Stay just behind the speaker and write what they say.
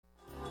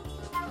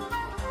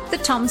The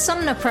Tom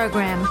Sumner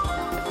Program.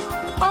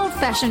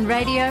 Old-fashioned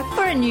radio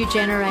for a new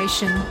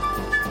generation.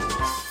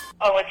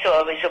 Oh, it's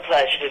always a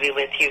pleasure to be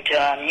with you,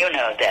 Tom. You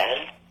know that.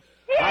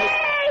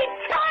 Yay,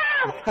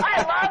 Tom!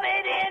 I love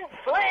it in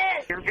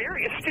Flint! You're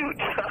very astute,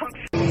 Tom.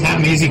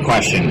 Tom, easy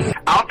question.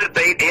 I'll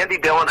debate Andy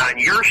Dillon on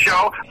your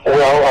show.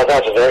 Well,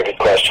 that's a very good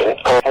question.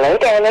 Hello,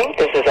 darling.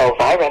 This is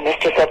Elvira,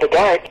 Mistress of the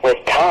Dark, with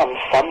Tom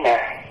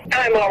Sumner.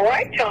 I'm all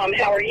right, Tom.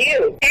 How are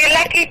you? You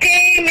lucky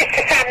day,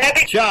 Mr. Sumner.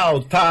 Ciao,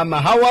 Tom.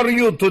 How are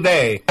you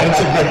today? That's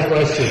a good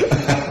question.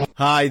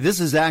 Hi, this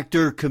is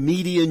actor,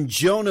 comedian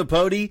Joe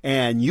Napodi,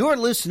 and you're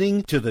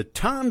listening to the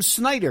Tom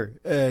Smothers.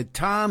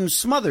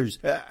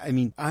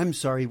 I'm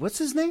sorry, what's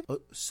his name?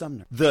 Oh,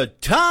 Sumner. The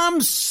Tom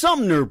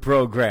Sumner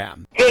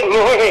Program. Good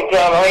morning,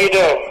 Tom. How you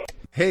doing?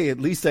 Hey, at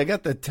least I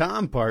got the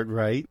Tom part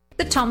right.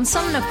 The Tom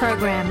Sumner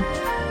Program.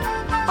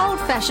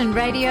 Old-fashioned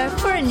radio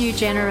for a new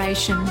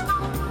generation.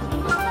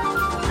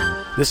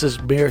 This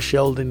is Mayor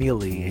Sheldon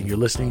Neely, and you're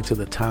listening to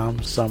the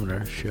Tom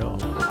Sumner Show.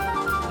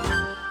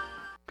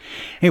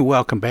 Hey,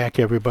 welcome back,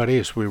 everybody,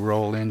 as we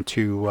roll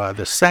into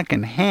the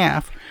second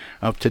half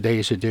of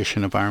today's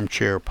edition of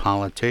Armchair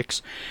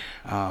Politics.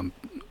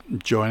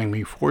 Joining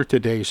me for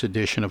today's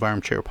edition of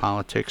Armchair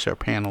Politics, our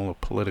panel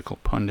of political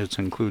pundits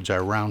includes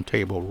our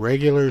roundtable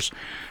regulars,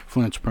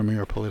 Flint's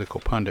premier political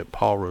pundit,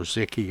 Paul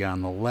Rosicki,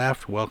 on the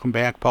left. Welcome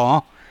back,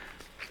 Paul.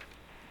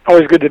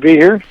 Always good to be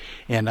here.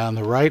 And on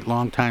the right,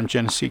 longtime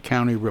Genesee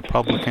County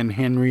Republican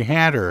Henry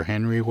Hatter.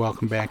 Henry,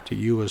 welcome back to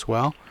you as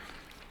well.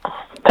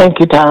 Thank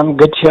you, Tom.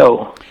 Good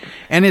show.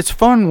 And it's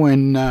fun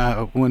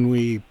when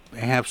we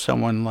have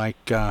someone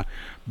like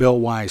Bill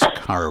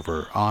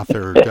Wisecarver,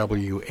 author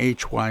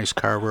W.H.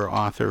 Wisecarver,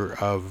 author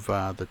of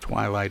The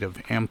Twilight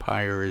of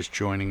Empire, is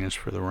joining us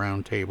for the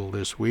roundtable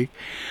this week.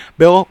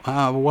 Bill,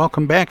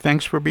 welcome back.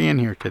 Thanks for being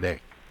here today.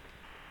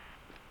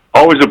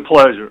 Always a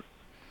pleasure.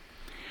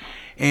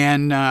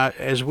 And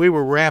as we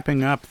were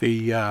wrapping up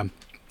the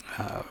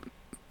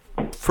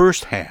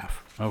first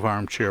half of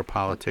Armchair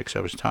Politics, I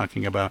was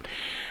talking about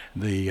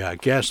the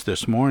guest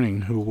this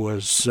morning who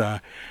was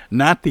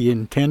not the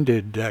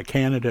intended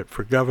candidate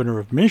for governor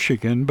of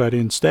Michigan, but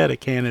instead a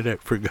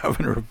candidate for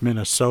governor of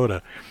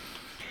Minnesota.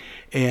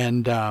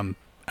 And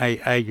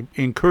I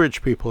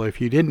encourage people, if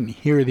you didn't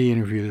hear the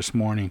interview this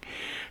morning,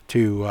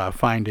 to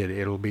find it.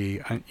 It'll be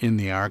in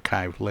the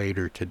archive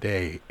later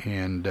today.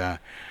 And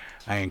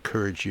I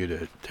encourage you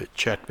to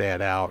check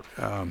that out.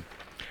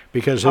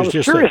 Because I was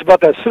just curious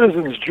about that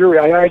citizens jury.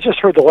 I just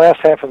heard the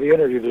last half of the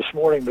interview this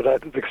morning,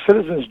 but the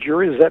citizens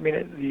jury, does that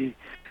mean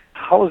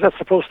how is that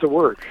supposed to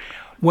work?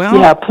 Well,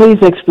 yeah, please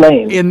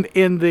explain.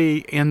 In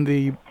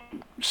the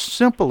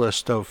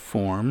simplest of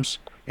forms,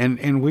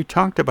 and we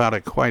talked about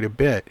it quite a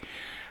bit.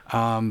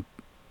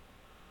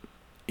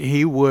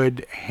 He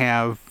would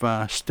have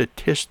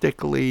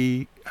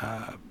statistically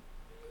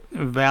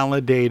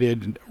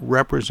validated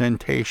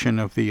representation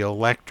of the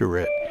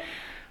electorate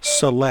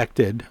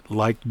selected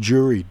like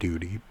jury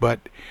duty,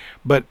 but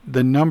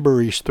the number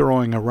he's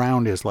throwing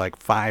around is like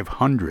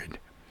 500.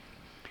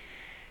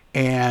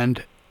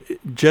 And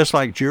just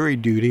like jury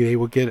duty, they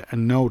will get a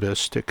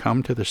notice to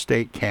come to the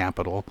state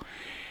capitol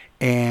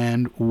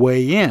and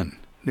weigh in.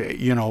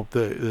 You know,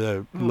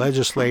 the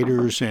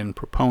legislators and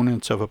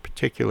proponents of a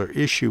particular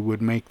issue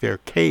would make their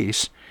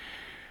case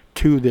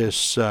to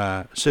this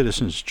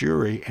citizens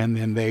jury, and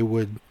then they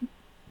would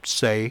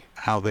say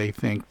how they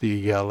think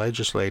the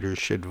legislators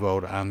should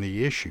vote on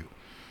the issue.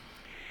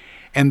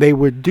 And they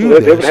would do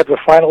this. They would have the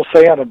final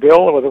say on a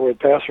bill, whether it would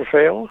pass or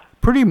fail?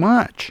 Pretty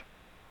much.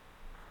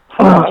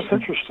 That's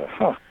interesting.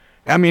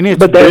 I mean,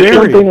 but there's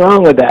something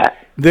wrong with that.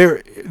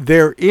 There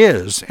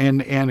is,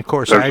 and of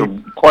course there's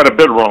quite a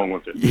bit wrong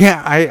with it.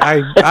 Yeah,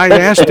 I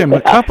asked him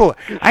a couple.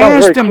 I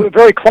asked him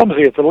very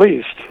clumsy at the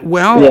least.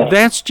 Well, yeah.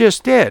 That's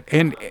just it,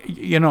 and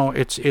you know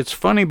it's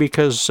funny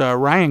because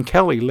Ryan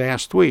Kelly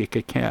last week,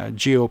 a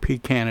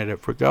GOP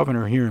candidate for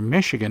governor here in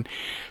Michigan,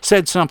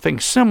 said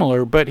something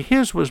similar, but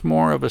his was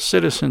more of a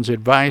citizens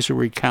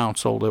advisory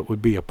council that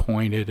would be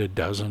appointed, a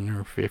dozen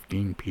or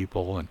 15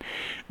 people, and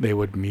they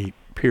would meet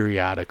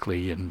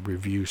periodically and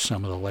review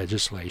some of the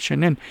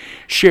legislation and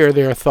share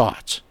their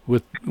thoughts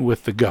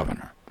with the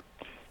governor.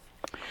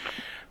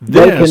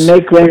 They can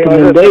make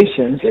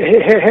recommendations,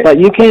 but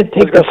you can't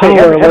take the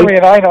power away. Henry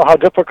and I know how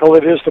difficult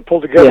it is to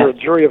pull together a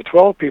jury of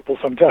 12 people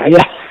sometimes.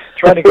 Yeah.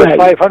 Trying to get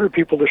 500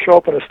 people to show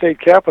up in a state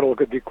capitol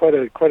could be quite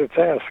a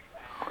task.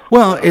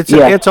 Well,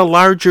 it's a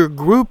larger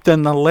group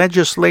than the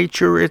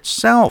legislature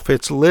itself.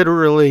 It's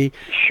literally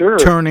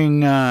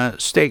turning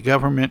state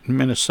government in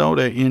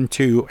Minnesota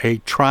into a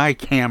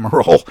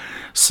tricameral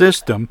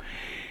system,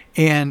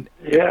 and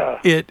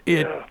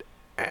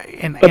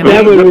but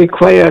that would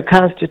require a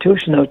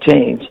constitutional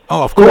change.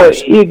 Oh, of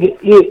course. So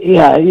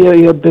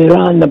you're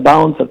beyond the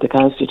bounds of the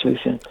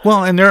Constitution.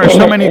 Well, and there are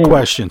so many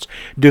questions.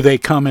 Do they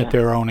come at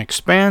their own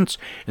expense,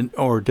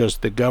 or does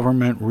the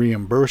government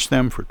reimburse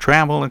them for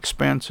travel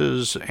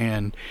expenses?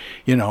 And,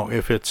 you know,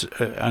 if it's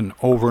an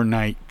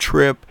overnight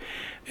trip,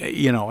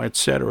 et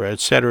cetera, et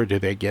cetera. Do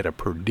they get a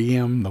per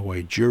diem the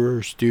way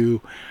jurors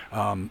do?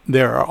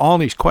 There are all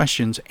these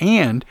questions,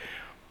 and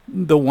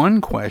the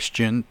one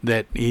question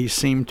that he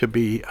seemed to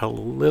be a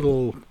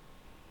little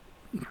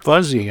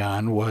fuzzy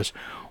on was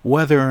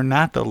whether or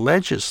not the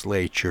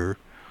legislature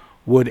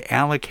would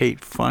allocate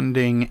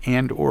funding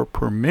and or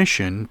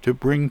permission to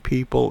bring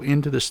people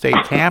into the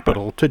state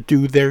capitol to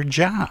do their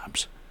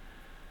jobs.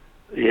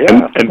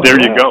 Yeah, and there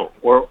you go.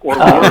 Or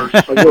worse,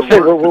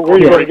 where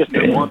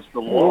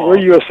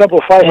you assemble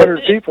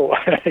 500 people.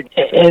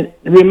 And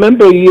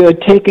remember, you're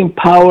taking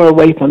power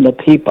away from the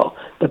people.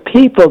 The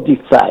people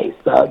decide.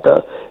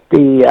 The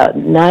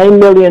 9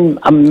 million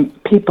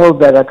people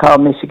that are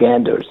called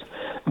Michiganders,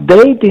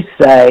 they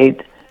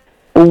decide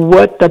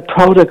what the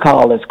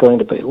protocol is going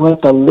to be,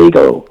 what the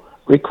legal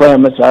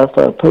requirements are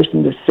for a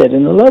person to sit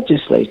in the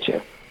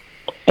legislature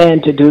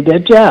and to do their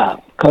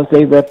job, because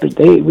they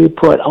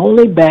report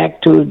only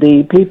back to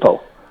the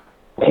people.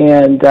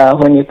 And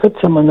when you put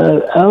someone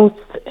else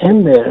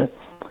in there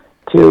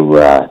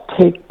to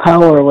take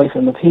power away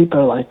from the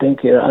people, I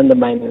think you're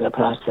undermining the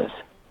process.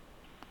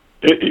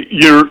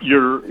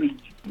 You're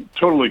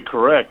totally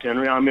correct,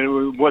 Henry. I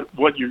mean, what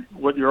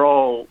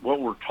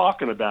we're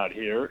talking about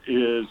here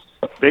is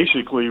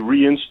basically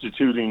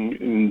reinstituting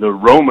in the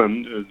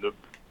Roman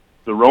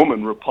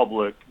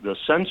Republic the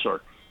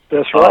censor.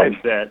 That's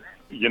right. That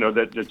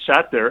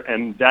sat there,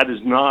 and that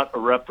is not a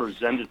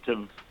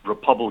representative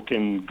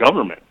Republican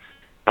government.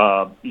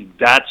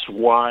 That's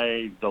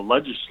why the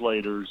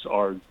legislators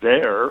are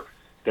there.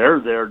 They're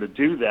there to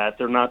do that.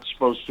 They're not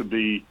supposed to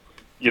be.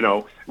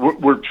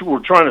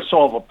 We're trying to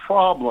solve a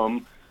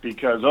problem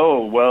because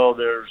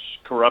there's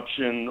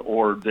corruption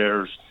or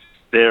there's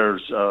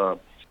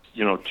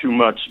too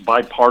much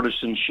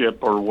bipartisanship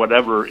or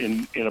whatever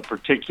in a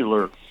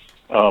particular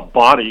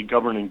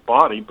governing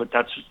body, but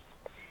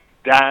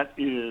that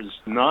is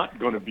not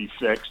going to be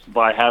fixed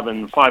by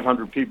having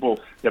 500 people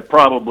that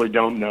probably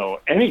don't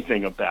know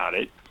anything about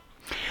it.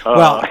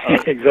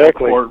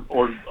 Exactly. Or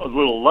a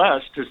little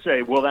less to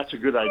say, well, that's a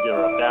good idea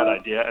or a bad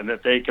idea, and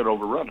that they can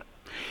overrun it.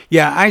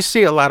 Yeah, I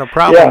see a lot of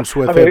problems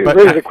with it, but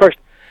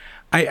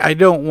I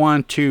don't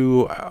want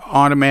to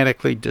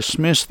automatically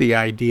dismiss the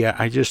idea.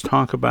 I just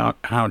talk about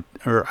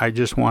I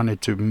just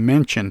wanted to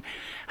mention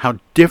how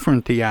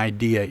different the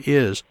idea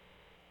is.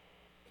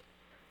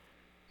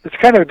 It's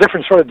kind of a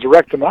different sort of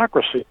direct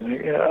democracy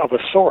of a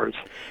sort.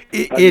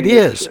 It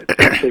is.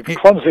 It's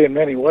clumsy in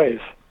many ways.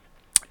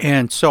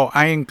 And so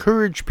I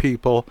encourage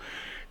people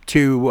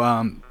to,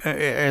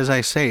 as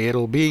I say,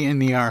 it'll be in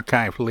the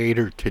archive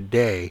later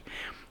today,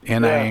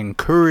 and I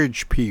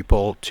encourage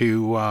people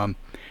to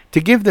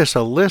give this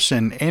a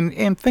listen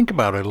and think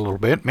about it a little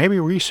bit, maybe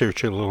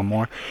research it a little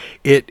more.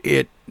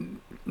 It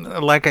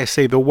like I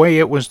say, the way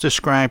it was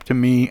described to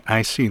me,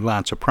 I see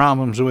lots of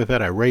problems with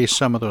it. I raised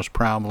some of those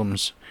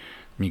problems.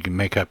 You can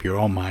make up your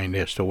own mind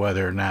as to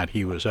whether or not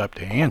he was up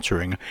to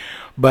answering,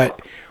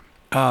 but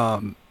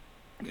I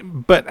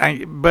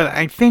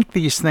think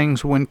these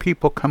things, when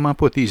people come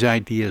up with these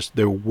ideas,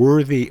 they're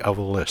worthy of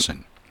a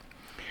listen.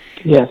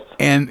 Yes.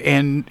 And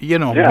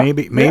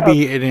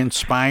maybe it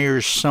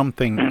inspires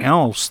something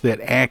else that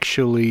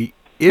actually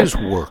is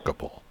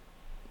workable.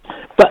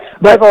 But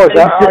I've always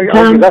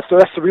argued that's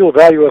the real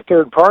value of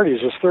third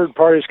parties. Is third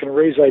parties can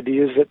raise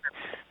ideas that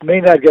may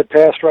not get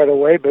passed right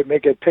away, but may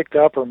get picked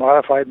up or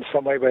modified in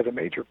some way by the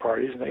major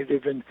parties, and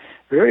they've been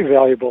very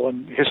valuable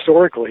and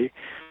historically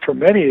for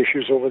many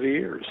issues over the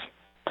years.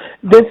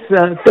 This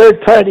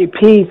third-party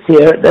piece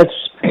here that's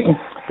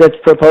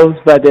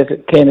proposed by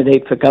the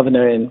candidate for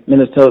governor in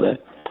Minnesota,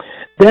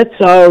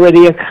 that's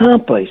already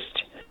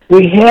accomplished.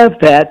 We have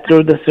that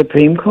through the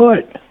Supreme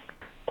Court.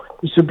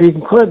 The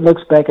Supreme Court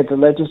looks back at the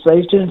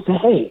legislature and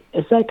says, hey,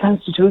 is that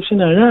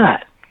constitution or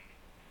not?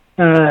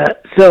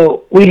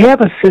 So we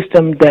have a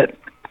system that,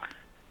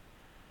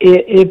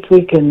 if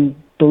we can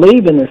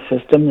believe in the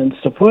system and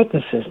support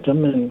the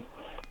system and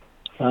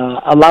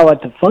allow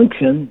it to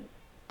function,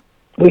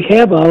 we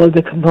have all of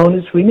the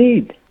components we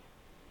need.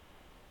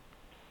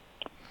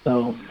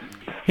 So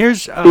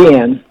here's the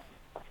end.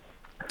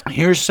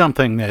 Here's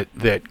something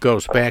that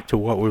goes back to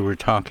what we were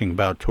talking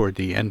about toward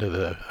the end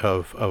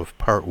of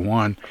part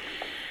one,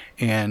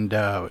 and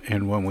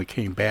when we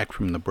came back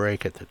from the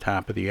break at the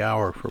top of the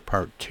hour for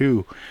part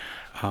two.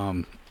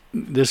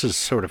 This is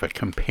sort of a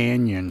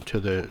companion to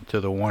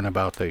the one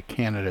about the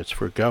candidates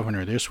for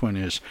governor. This one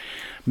is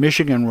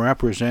Michigan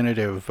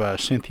Representative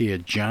Cynthia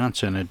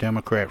Johnson, a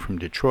Democrat from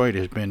Detroit,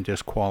 has been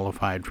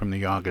disqualified from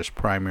the August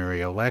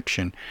primary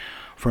election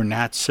for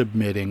not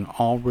submitting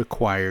all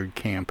required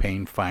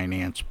campaign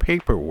finance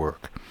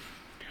paperwork.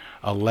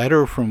 A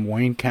letter from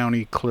Wayne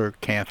County Clerk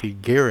Kathy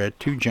Garrett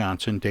to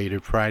Johnson,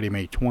 dated Friday,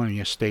 May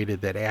 20th,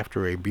 stated that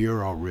after a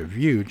bureau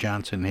review,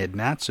 Johnson had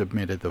not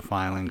submitted the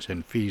filings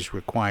and fees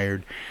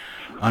required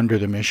under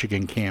the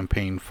Michigan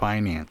Campaign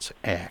Finance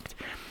Act.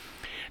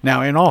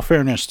 Now, in all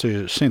fairness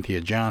to Cynthia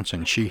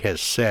Johnson, she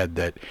has said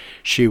that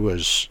she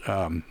believed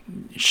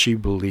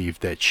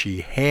that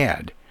she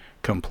had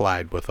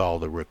complied with all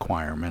the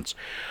requirements.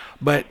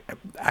 But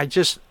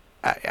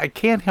I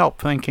can't help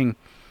thinking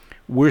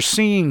we're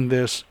seeing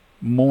this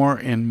more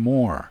and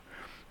more.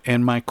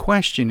 And my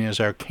question is,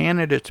 are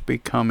candidates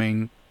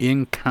becoming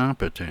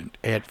incompetent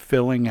at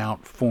filling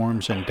out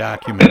forms and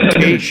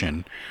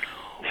documentation,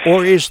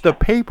 or is the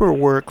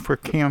paperwork for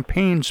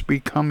campaigns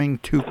becoming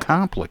too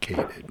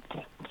complicated?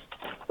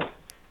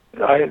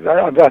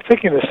 I'm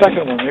thinking the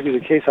second one may be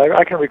the case.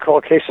 I can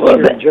recall cases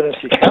here in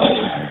Genesee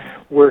County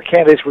where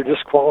candidates were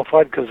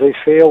disqualified because they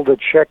failed to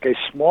check a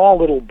small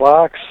little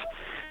box,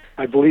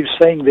 I believe,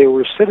 saying they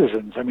were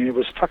citizens. I mean, it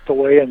was tucked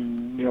away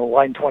in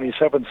line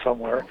 27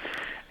 somewhere,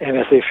 and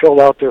as they filled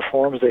out their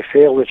forms, they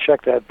failed to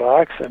check that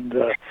box, and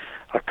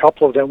a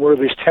couple of them were at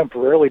least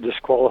temporarily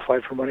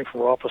disqualified from running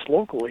for office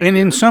locally. And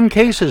in some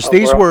cases,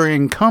 these were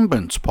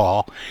incumbents,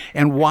 Paul.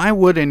 And why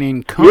would an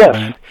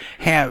incumbent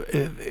have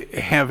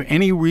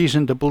any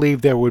reason to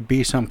believe there would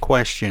be some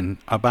question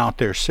about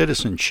their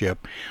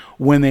citizenship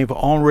when they've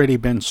already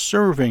been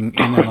serving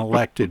in an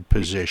elected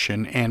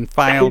position and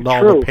filed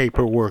all the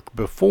paperwork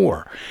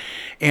before?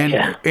 And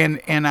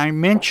I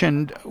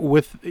mentioned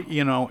with,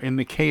 in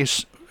the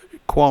case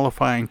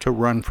qualifying to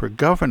run for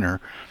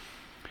governor,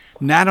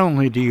 not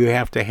only do you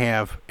have to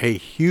have a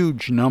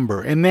huge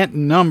number, and that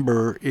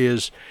number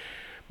is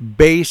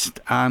based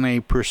on a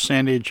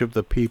percentage of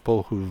the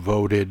people who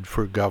voted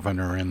for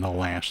governor in the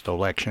last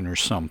election or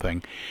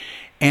something,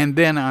 and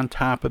then on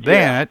top of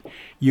that,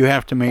 you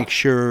have to make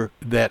sure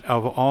that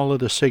of all of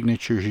the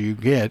signatures you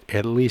get,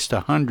 at least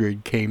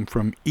 100 came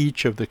from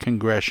each of the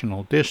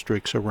congressional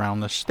districts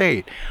around the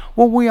state.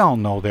 Well, we all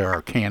know there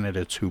are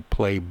candidates who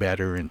play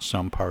better in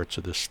some parts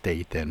of the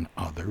state than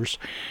others.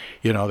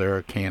 There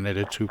are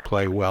candidates who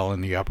play well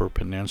in the Upper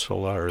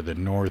Peninsula or the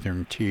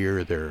Northern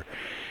Tier. There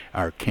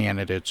are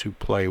candidates who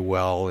play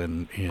well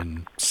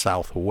in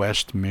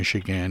Southwest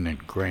Michigan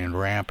and Grand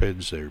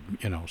Rapids.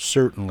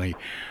 Certainly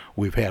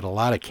we've had a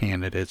lot of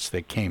candidates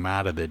that came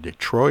out of the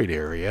Detroit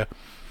area.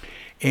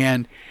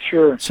 And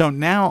so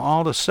now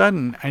all of a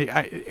sudden,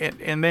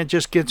 and that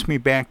just gets me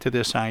back to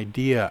this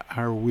idea: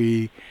 are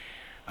we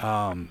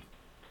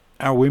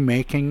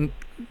making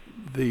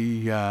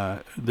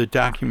the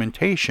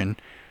documentation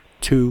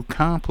too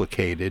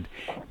complicated,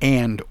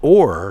 and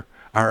or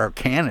are our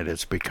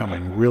candidates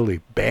becoming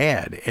really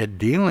bad at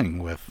dealing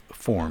with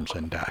forms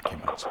and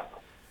documents?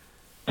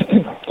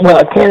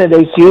 Well,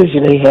 candidates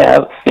usually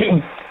have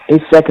a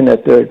second or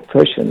third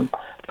person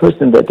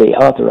that they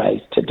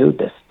authorize to do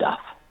this stuff.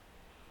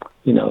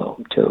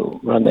 To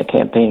run the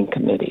campaign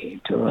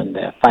committee, to run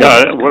the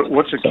finance committee.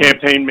 What's a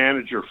campaign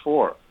manager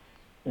for?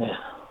 Yeah.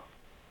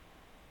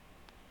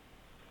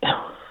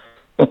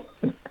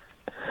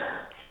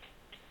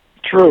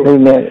 True.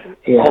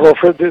 Although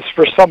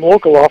for some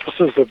local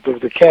offices,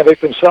 the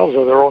candidate themselves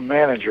are their own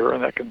manager,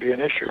 and that can be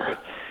an issue.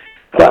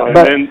 But and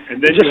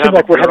then it just seems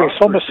like we're having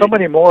so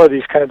many more of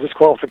these kind of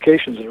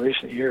disqualifications in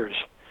recent years.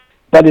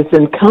 But it's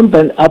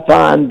incumbent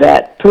upon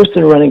that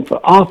person running for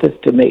office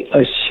to make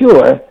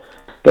assure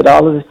that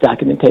all of this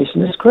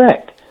documentation is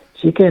correct.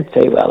 She can't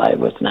say, well, I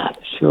was not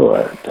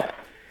sure. But,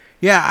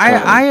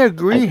 I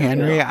agree,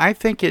 Henry. I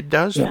think it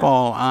does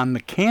fall on the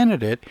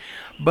candidate,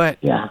 but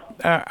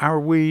are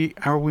we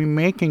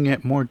making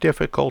it more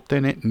difficult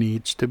than it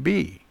needs to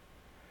be?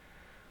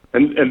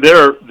 And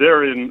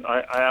therein,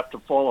 I have to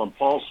fall on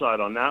Paul's side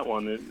on that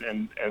one,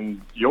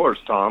 and yours,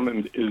 Tom,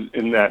 and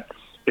in that,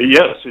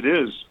 yes, it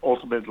is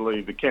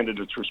ultimately the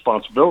candidate's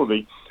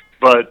responsibility,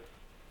 but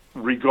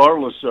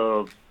regardless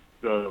of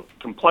the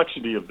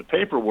complexity of the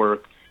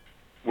paperwork,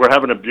 we're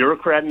having a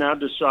bureaucrat now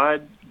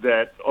decide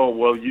that,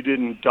 you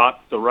didn't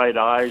dot the right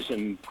I's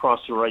and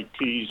cross the right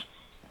T's,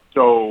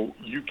 so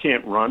you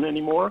can't run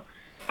anymore?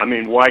 I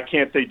mean, why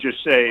can't they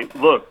just say,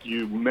 look,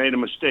 you made a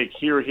mistake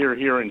here, here,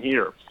 here, and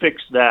here.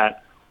 Fix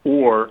that,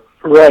 or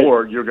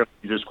you're going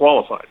to be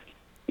disqualified.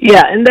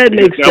 Yeah, and that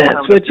makes sense.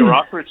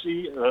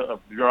 A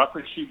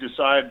bureaucracy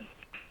decide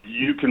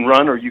you can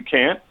run or you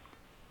can't?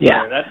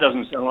 Yeah. That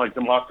doesn't sound like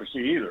democracy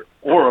either.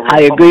 Or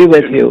I agree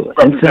with you.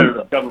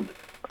 Government.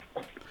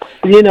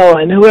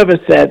 And whoever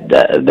said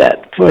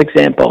that, for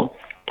example,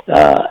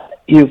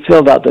 you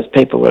filled out this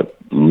paperwork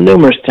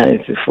numerous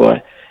times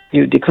before.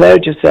 You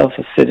declared yourself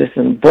a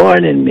citizen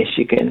born in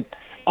Michigan,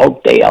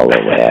 Oakdale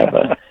or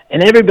wherever,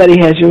 and everybody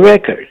has your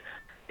record.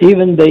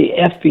 Even the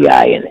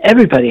FBI and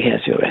everybody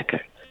has your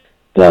record.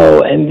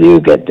 So, and you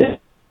get this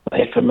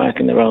for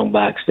marking the wrong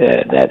box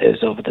there. That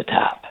is over the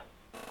top.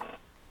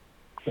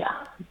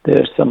 Yeah,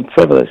 there's some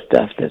frivolous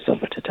stuff that's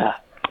over the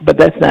top. But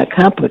that's not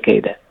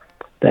complicated.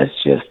 That's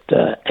just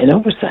an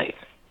oversight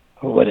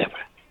or whatever.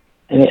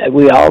 And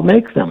we all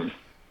make them,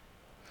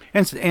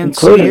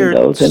 including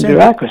those in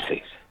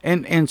bureaucracies.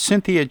 And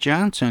Cynthia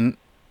Johnson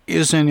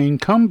is an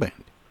incumbent.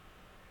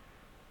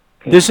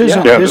 This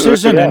isn't a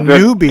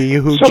newbie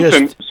who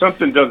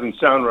something doesn't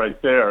sound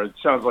right there. It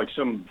sounds like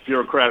some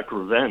bureaucratic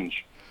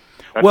revenge.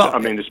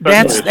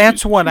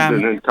 That's what I'm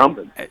an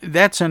incumbent.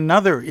 That's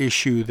another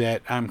issue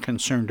that I'm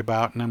concerned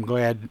about, and I'm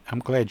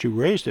glad you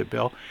raised it,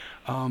 Bill.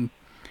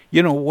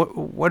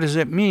 What does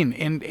it mean?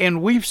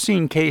 And we've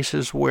seen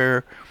cases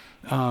where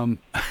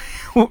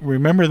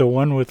Remember the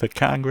one with the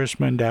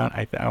congressman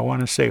down, I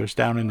want to say it was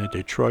down in the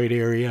Detroit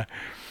area,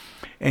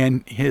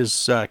 and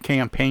his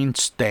campaign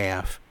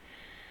staff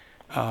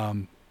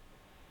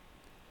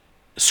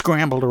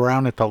scrambled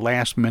around at the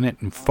last minute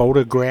and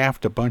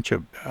photographed a bunch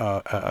of,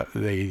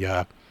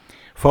 they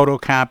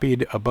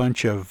photocopied a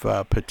bunch of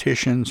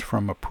petitions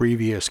from a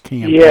previous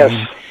campaign.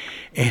 Yes.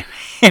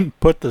 And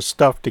put the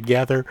stuff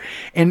together.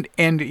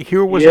 And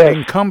here was an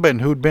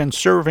incumbent who'd been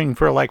serving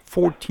for like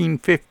 14,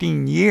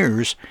 15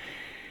 years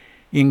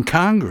in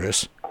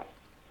Congress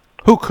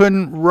who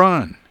couldn't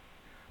run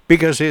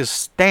because his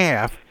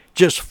staff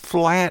just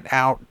flat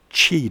out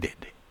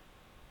cheated.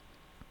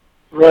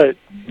 Right.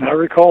 I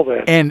recall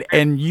that.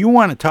 And you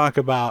want to talk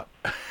about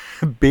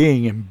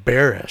being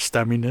embarrassed.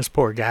 I mean, this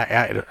poor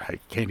guy, I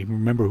can't even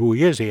remember who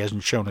he is. He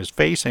hasn't shown his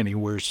face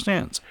anywhere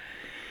since.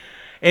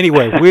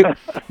 Anyway,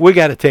 we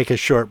got to take a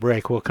short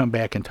break. We'll come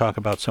back and talk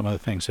about some of the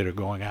things that are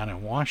going on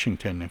in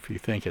Washington if you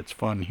think it's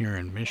fun here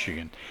in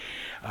Michigan.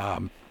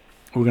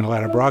 We're going to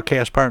let our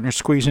broadcast partner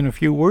squeeze in a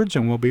few words,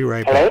 and we'll be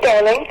right back. Hello,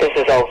 darling. This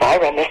is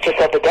Elvira, Mistress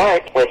of the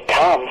Dark, with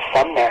Tom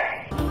Sumner.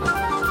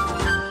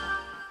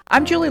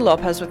 I'm Julie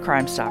Lopez with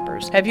Crime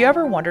Stoppers. Have you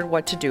ever wondered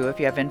what to do if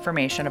you have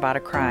information about a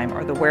crime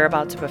or the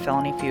whereabouts of a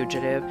felony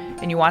fugitive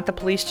and you want the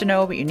police to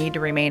know but you need to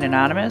remain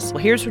anonymous?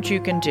 Well, here's what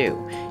you can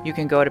do. You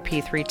can go to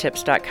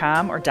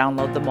p3tips.com or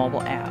download the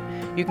mobile app.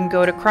 You can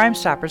go to Crime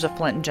Stoppers of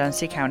Flint and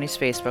Genesee County's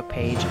Facebook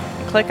page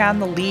and click on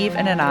the Leave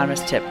an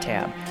Anonymous Tip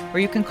tab, or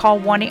you can call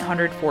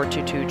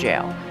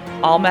 1-800-422-JAIL.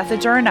 All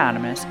methods are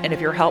anonymous, and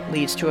if your help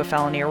leads to a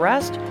felony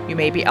arrest, you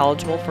may be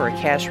eligible for a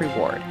cash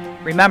reward.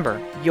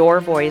 Remember, your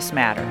voice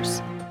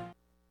matters.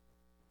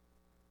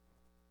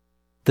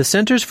 The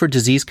Centers for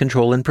Disease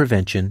Control and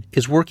Prevention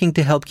is working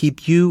to help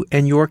keep you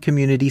and your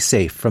community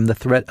safe from the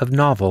threat of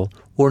novel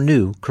or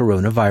new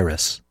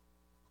coronavirus.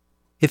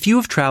 If you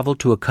have traveled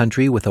to a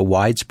country with a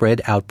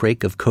widespread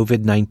outbreak of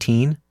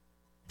COVID-19,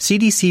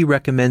 CDC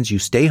recommends you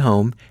stay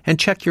home and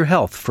check your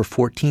health for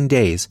 14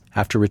 days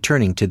after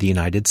returning to the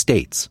United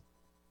States.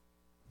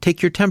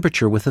 Take your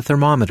temperature with a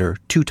thermometer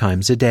 2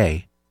 times a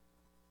day.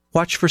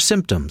 Watch for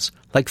symptoms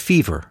like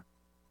fever,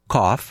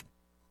 cough,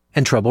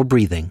 and trouble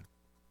breathing.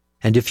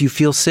 And if you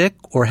feel sick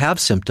or have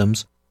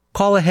symptoms,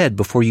 call ahead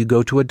before you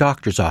go to a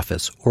doctor's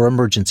office or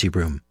emergency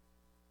room.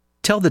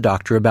 Tell the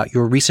doctor about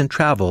your recent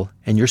travel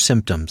and your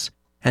symptoms,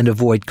 and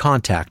avoid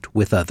contact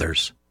with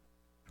others.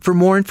 For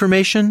more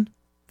information,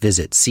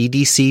 visit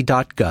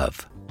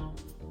cdc.gov.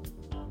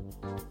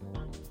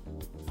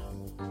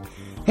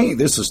 Hey,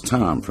 this is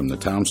Tom from the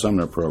Tom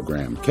Sumner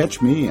Program.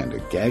 Catch me and a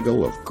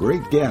gaggle of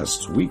great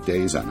guests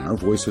weekdays on Our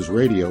Voices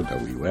Radio,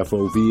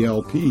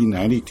 WFOVLP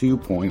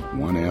 92.1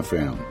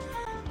 FM.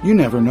 You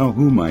never know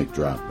who might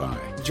drop by.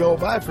 Joe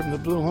Vai from the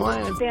Blue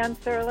Hawaiian. Dan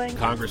Serling.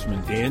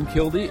 Congressman Dan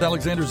Kildee.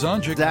 Alexander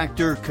Zonjic.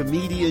 Actor,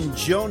 comedian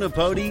Joe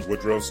Napodi.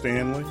 Woodrow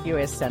Stanley.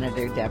 U.S.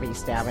 Senator Debbie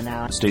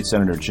Stabenow. State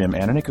Senator Jim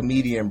Ananich.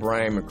 Comedian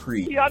Brian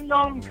McCree. The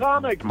unknown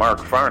comic. Mark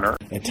Farner.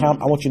 And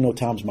Tom, I want you to know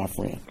Tom's my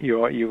friend.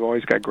 You've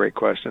always got great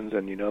questions,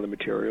 and you know the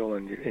material,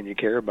 and you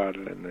care about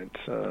it, and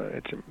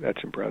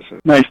that's impressive.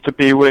 Nice to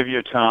be with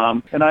you,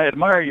 Tom. And I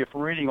admire you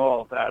for reading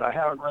all of that. I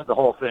haven't read the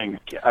whole thing.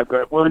 I'm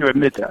willing to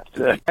admit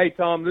that. Hey,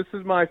 Tom, this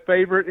is my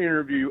favorite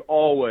interview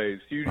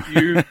always.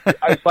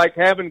 It's like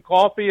having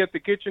coffee at the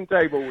kitchen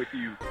table with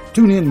you.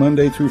 Tune in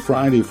Monday through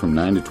Friday from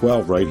 9 to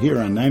 12 right here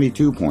on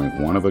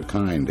 92.1 of a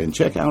kind, and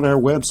check out our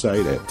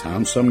website at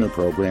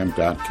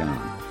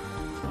TomSumnerProgram.com.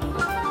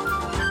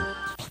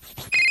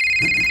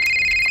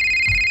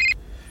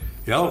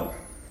 Yo,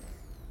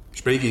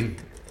 speaking.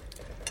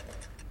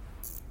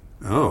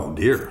 Oh,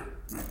 dear.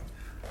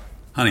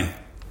 Honey,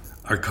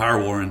 our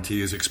car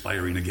warranty is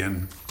expiring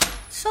again.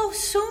 So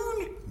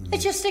soon? It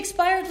just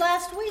expired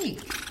last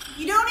week.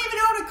 You don't even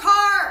own a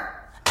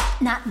car!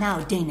 Not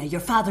now, Dana.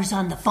 Your father's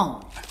on the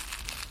phone.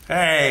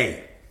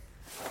 Hey!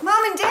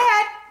 Mom and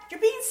Dad, you're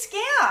being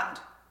scammed.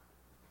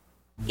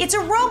 It's a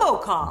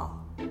robocall.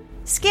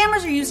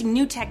 Scammers are using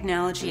new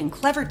technology and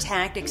clever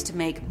tactics to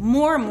make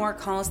more and more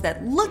calls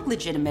that look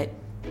legitimate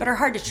but are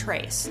hard to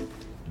trace.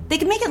 They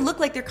can make it look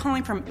like they're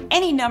calling from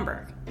any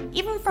number,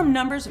 even from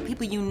numbers of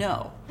people you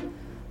know.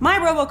 My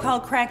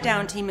robocall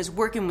crackdown team is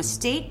working with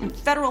state and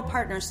federal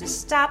partners to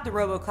stop the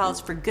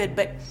robocalls for good,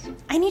 but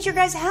I need your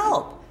guys'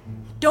 help.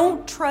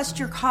 Don't trust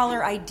your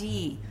caller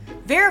ID.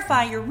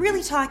 Verify you're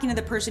really talking to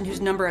the person whose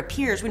number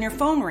appears when your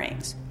phone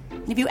rings.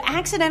 And if you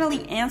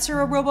accidentally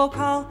answer a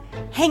robocall,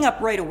 hang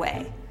up right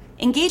away.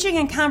 Engaging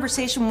in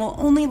conversation will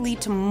only lead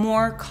to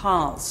more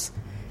calls.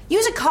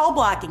 Use a call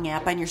blocking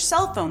app on your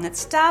cell phone that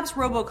stops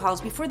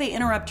robocalls before they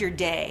interrupt your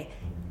day.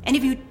 And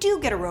if you do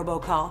get a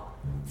robocall,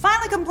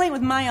 file a complaint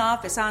with my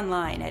office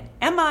online at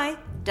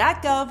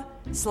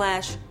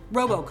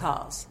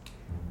mi.gov/robocalls.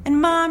 And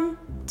Mom,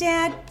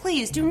 Dad,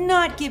 please do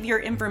not give your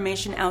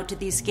information out to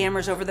these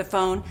scammers over the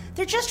phone.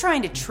 They're just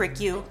trying to trick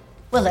you.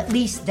 Well, at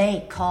least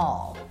they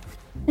call.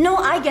 No,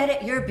 I get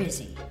it. You're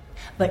busy.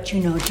 But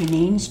you know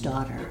Janine's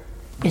daughter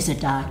is a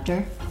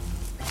doctor.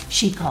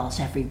 She calls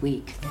every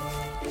week.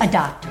 A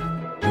doctor.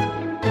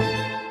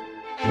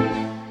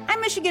 I'm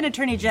Michigan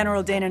Attorney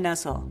General Dana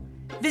Nessel.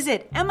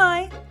 Visit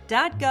mi.gov/AG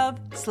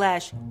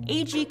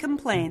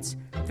complaints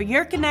for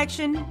your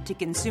connection to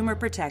consumer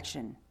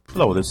protection.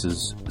 Hello, this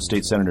is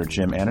State Senator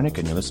Jim Ananick,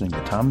 and you're listening to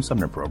the Tom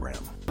Sumner Program.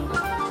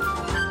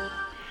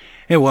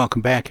 Hey,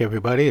 welcome back,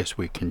 everybody, as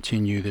we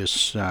continue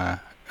this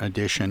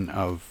edition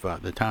of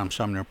the Tom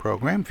Sumner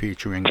Program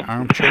featuring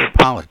Armchair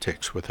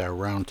Politics with our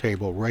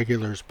roundtable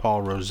regulars,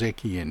 Paul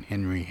Rosicki and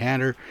Henry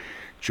Hatter,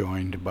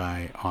 joined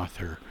by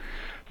author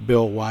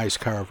Bill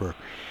Wisecarver.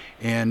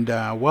 And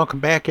welcome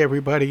back,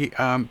 everybody.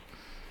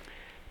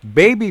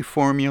 Baby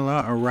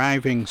formula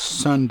arriving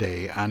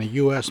Sunday on a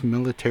U.S.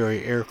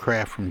 military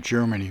aircraft from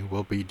Germany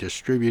will be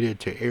distributed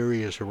to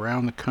areas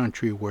around the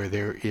country where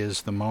there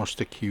is the most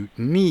acute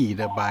need,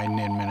 a Biden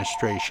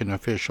administration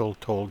official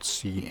told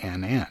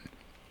CNN.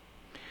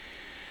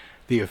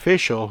 The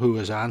official, who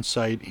is on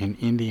site in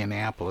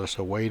Indianapolis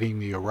awaiting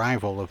the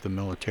arrival of the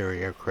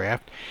military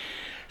aircraft,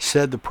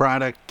 said the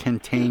product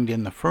contained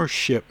in the first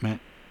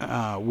shipment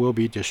will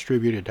be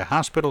distributed to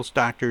hospitals,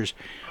 doctors,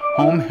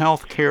 home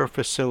health care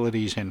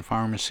facilities, and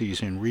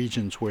pharmacies in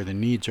regions where the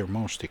needs are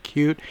most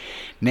acute.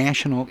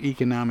 National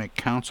Economic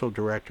Council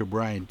Director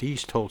Brian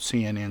Deese told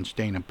CNN's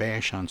Dana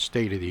Bash on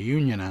State of the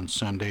Union on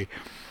Sunday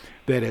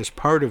that as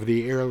part of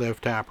the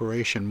airlift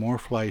operation, more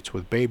flights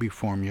with baby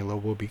formula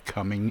will be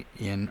coming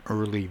in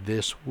early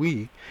this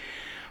week.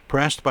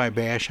 Pressed by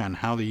Bash on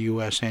how the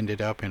U.S.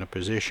 ended up in a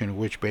position in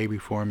which baby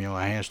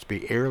formula has to be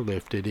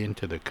airlifted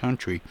into the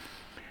country,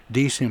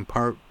 Deese in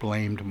part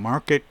blamed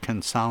market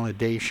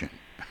consolidation.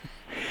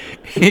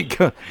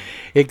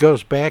 It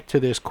goes back to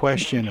this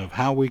question of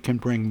how we can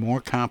bring more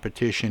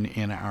competition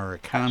in our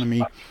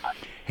economy,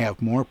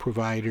 have more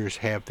providers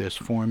have this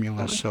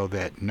formula so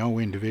that no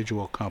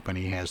individual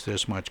company has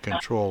this much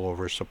control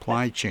over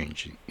supply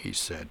chains, he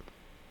said.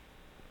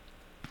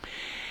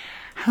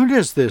 How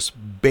does this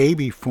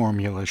baby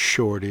formula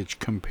shortage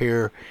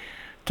compare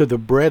to the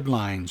bread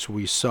lines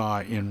we saw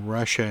in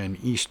Russia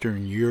and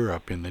Eastern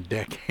Europe in the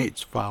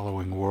decades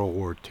following World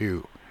War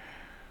II?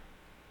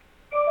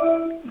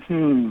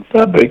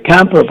 Probably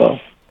comparable.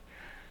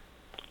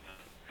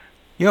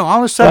 You know, all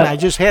of a sudden I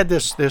just had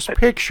this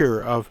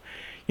picture of,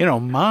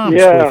 moms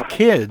with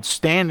kids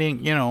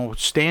standing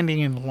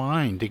in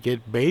line to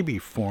get baby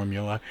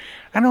formula.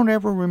 I don't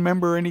ever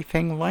remember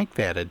anything like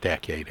that a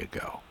decade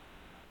ago.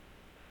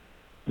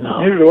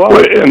 No.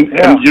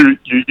 And you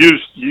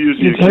use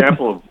the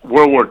example of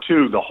World War II.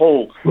 In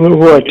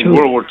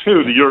World War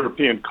II, the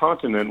European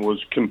continent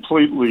was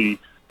completely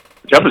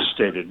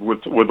devastated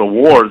with a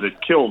war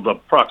that killed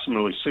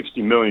approximately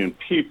 60 million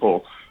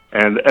people,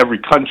 and every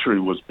country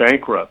was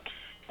bankrupt.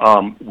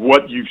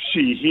 What you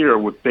see here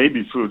with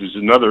baby food is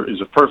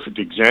a perfect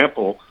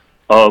example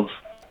of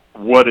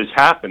what has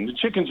happened. The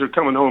chickens are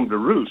coming home to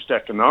roost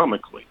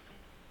economically.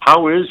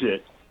 How is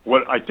it?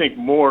 What I think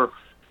more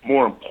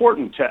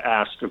important to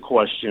ask the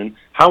question: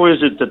 how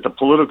is it that the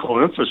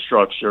political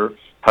infrastructure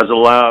has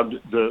allowed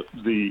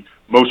the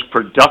most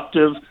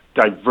productive,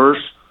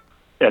 diverse,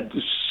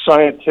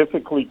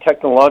 scientifically,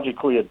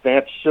 technologically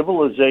advanced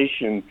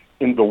civilization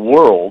in the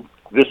world,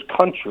 this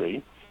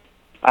country,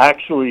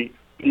 actually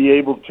be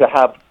able to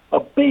have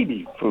a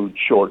baby food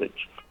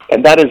shortage?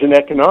 And that is an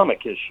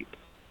economic issue.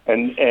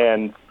 And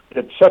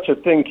that such a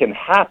thing can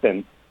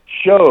happen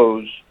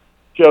shows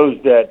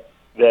that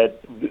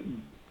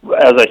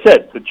as I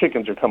said, the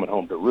chickens are coming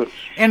home to roost.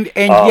 And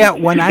yet,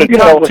 when I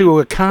talk to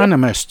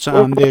economists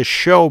on this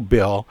show,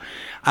 Bill,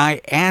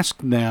 I ask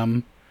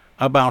them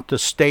about the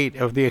state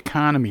of the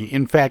economy.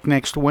 In fact,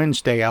 next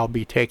Wednesday, I'll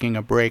be taking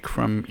a break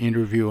from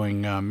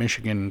interviewing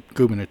Michigan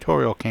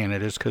gubernatorial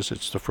candidates because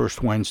it's the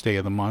first Wednesday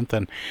of the month,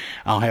 and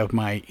I'll have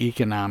my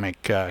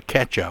economic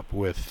catch-up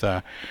with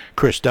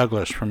Chris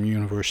Douglas from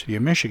University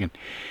of Michigan.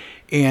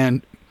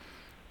 And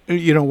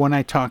when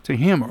I talk to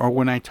him or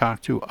when I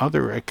talk to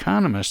other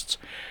economists,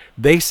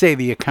 they say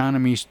the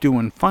economy's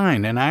doing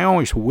fine. And I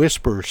always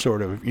whisper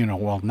sort of,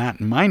 well, not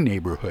in my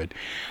neighborhood.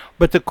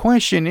 But the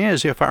question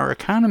is, if our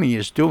economy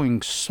is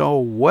doing so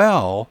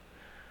well,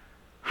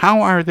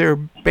 how are their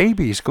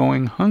babies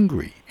going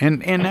hungry?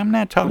 And I'm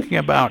not talking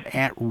about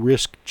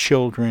at-risk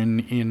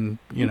children in,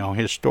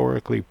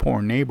 historically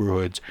poor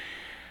neighborhoods.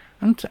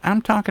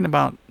 I'm talking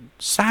about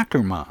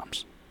soccer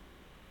moms.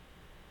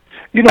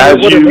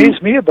 What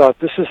amazed me about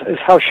this is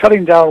how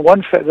shutting down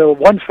the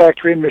one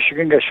factory in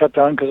Michigan got shut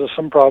down because of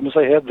some problems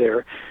they had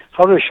there.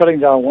 How they're shutting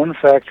down one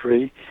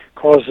factory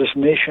caused this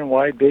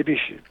nationwide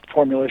baby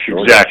formula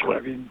shortage. Exactly.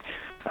 I mean,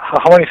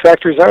 how many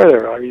factories are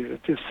there? I mean,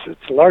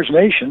 it's a large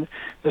nation.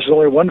 There's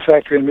only one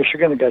factory in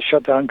Michigan that got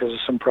shut down because of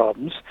some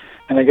problems,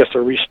 and I guess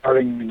they're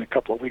restarting in a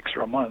couple of weeks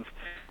or a month.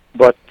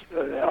 But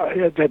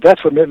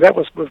that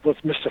was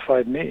what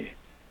mystified me.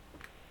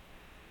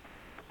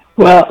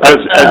 Well, as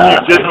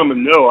you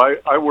gentlemen know,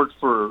 I worked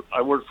for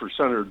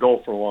Senator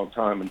Dole for a long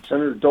time, and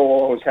Senator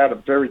Dole always had a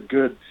very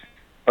good.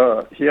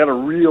 He had a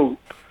real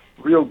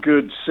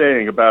good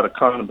saying about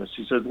economists.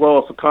 He said, "Well,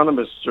 if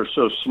economists are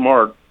so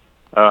smart,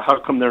 how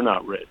come they're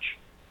not rich?"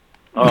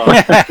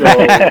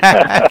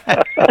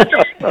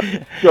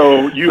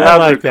 So you I have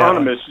like that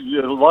economists.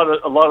 A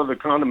lot of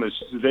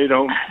economists. They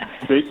don't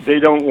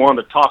want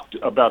to talk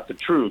about the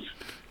truth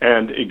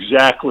and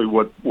exactly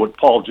what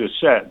Paul just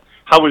said.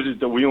 How is it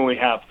that we only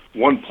have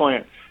one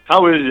plant?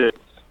 How is it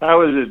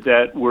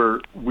that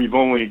we've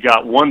only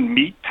got one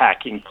meat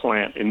packing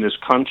plant in this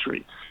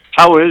country?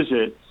 How is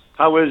it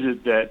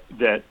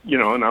that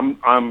and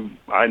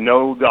I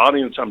know the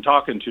audience I'm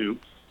talking to,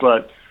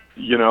 but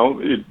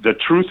the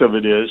truth of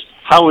it is,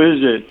 how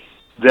is it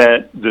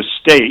that the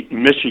state,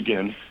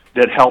 Michigan,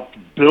 that helped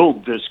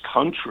build this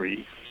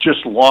country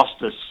just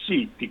lost a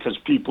seat because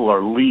people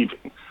are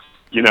leaving?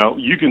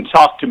 You can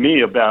talk to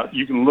me about,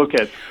 you can look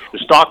at the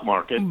stock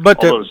market,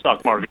 although the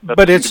stock market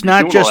doesn't it's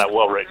not doing just all that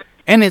well right now.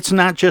 And it's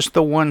not just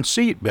the one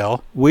seat,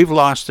 Bill. We've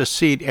lost a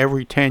seat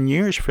every 10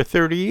 years for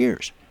 30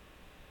 years.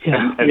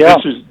 Yeah. And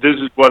this is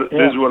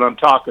what I'm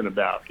talking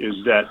about, is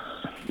that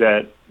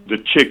the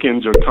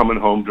chickens are coming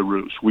home to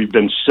roost. We've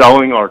been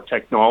selling our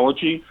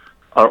technology,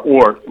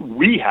 or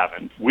we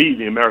haven't. We,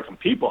 the American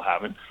people,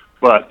 haven't.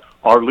 But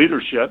our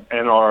leadership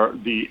and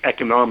the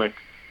economic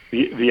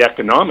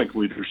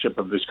leadership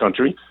of this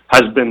country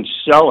has been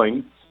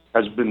selling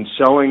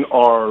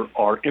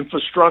our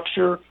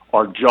infrastructure,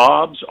 our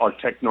jobs, our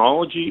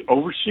technology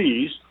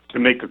overseas to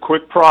make a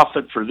quick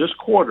profit for this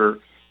quarter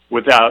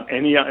without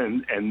any.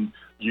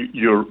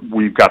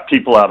 We've got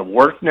people out of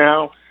work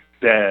now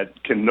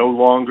that can no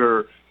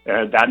longer.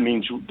 That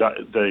means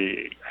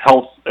the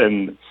health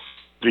and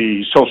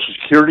the Social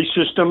Security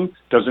system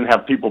doesn't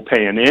have people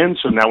paying in,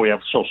 so now we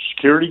have Social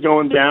Security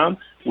going down.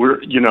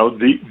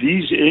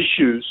 These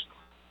issues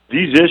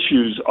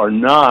are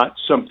not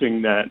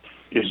something that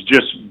is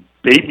just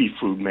baby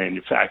food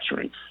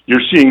manufacturing.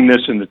 You're seeing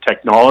this in the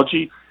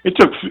technology. It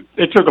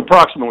took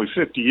approximately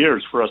 50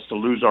 years for us to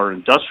lose our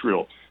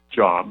industrial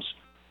jobs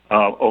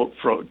to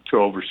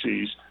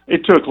overseas.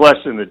 It took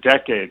less than a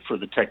decade for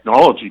the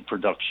technology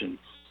production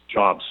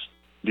jobs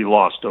to be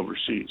lost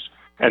overseas.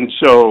 And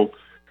so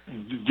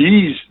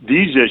these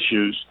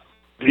issues,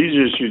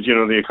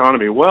 the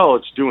economy, well,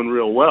 it's doing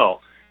real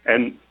well.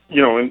 And,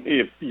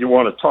 if you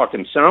want to talk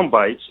in sound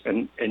bites,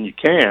 and you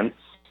can,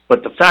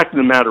 but the fact of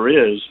the matter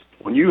is,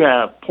 when you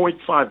have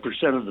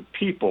 0.5% of the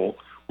people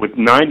with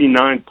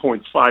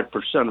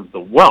 99.5% of the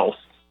wealth,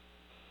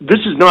 this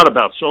is not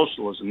about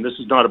socialism. This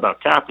is not about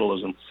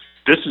capitalism.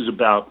 This is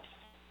about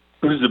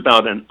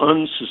an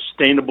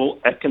unsustainable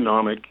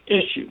economic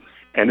issue.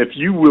 And if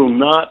you will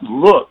not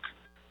look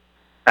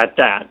at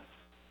that,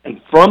 and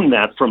from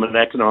an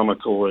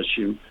economical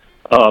issue,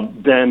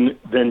 then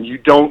you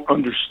don't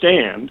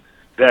understand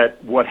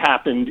that what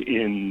happened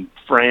in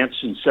France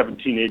in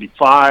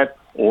 1785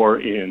 or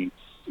in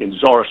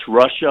Tsarist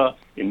Russia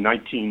in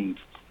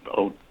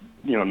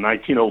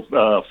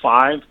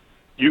 1905,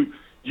 you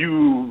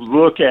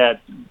look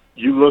at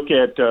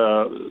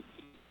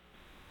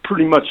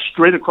pretty much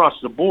straight across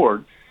the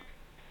board.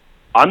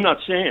 I'm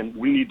not saying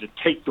we need to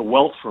take the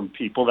wealth from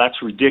people.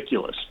 That's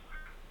ridiculous.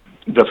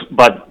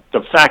 But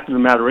the fact of the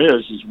matter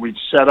is we've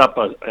set up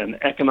an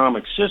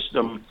economic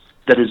system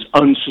that is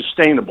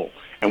unsustainable,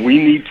 and we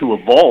need to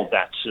evolve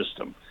that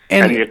system.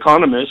 And the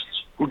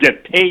economists who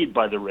get paid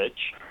by the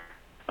rich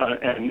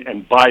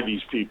and by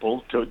these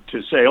people to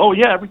say, oh,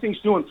 yeah,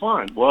 everything's doing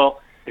fine. Well,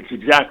 it's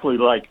exactly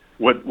like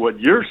what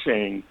you're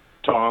saying,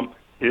 Tom,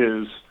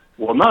 is,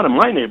 well, not in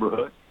my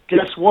neighborhood.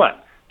 Guess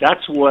what?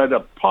 That's what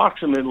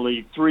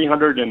approximately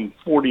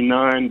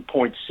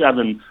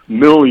 349.7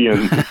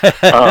 million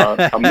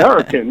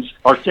Americans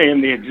are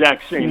saying the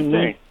exact same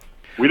thing.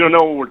 We don't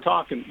know what we're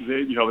talking.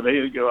 They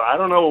go, I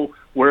don't know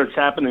where it's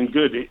happening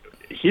good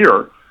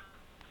here.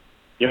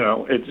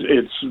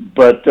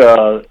 But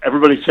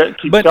everybody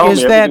keeps telling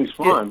me everything's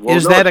fine. Well,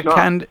 is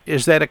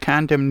that a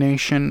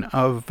condemnation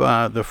of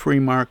the free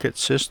market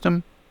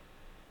system?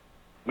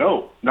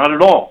 No, not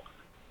at all.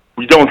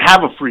 We don't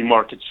have a free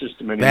market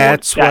system anymore.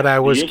 That's what I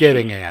was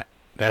getting at.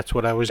 That's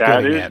what I was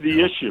getting at. That is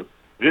the issue.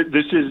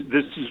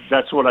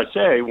 That's what I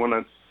say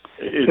when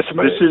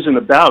this isn't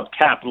about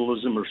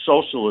capitalism or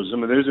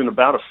socialism. It isn't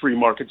about a free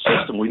market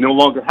system. We no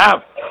longer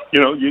have.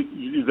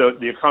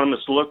 The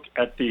economists look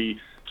at the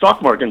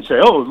stock market and say,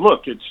 "Oh,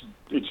 look,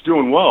 it's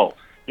doing well."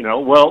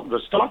 Well, the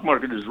stock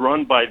market is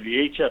run by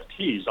the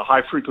HFTs, the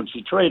high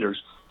frequency traders,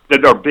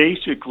 that are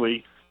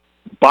basically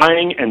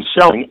buying and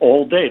selling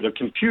all day. They're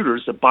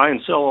computers that buy and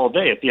sell all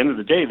day. At the end of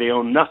the day, they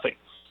own nothing.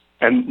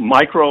 And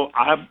micro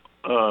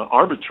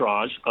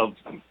arbitrage of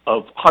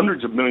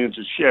hundreds of millions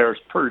of shares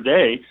per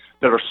day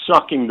that are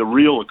sucking the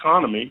real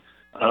economy,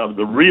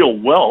 the real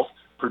wealth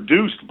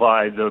produced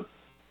by the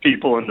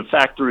people in the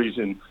factories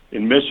in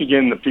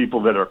Michigan, the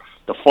people that are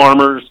the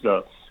farmers,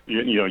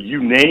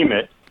 you name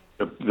it,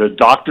 the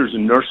doctors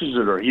and nurses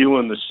that are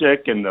healing the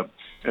sick, and the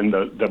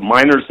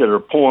miners that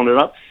are pulling it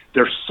up.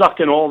 They're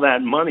sucking all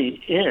that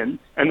money in,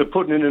 and they're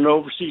putting it in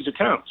overseas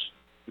accounts.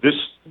 This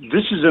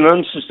is an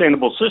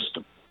unsustainable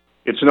system.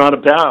 It's not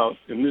about,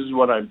 and this is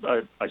what I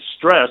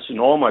stress in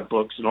all my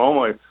books and all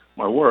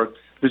my work,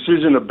 this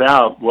isn't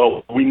about,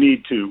 well, we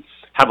need to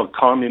have a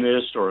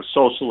communist or a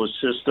socialist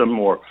system,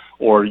 or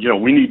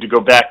we need to go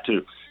back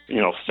to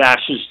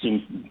fascist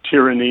and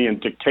tyranny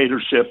and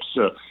dictatorships.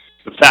 The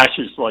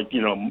fascists, like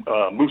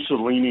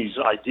Mussolini's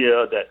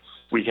idea that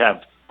we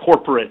have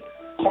corporate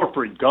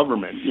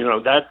government.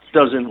 That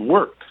doesn't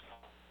work.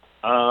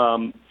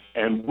 And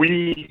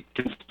we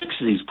can fix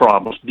these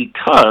problems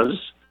because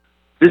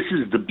this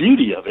is the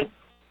beauty of it.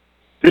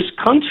 This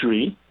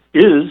country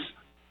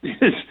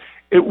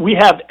we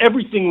have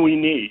everything we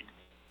need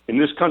in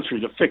this country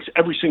to fix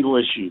every single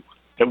issue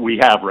that we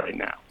have right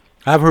now.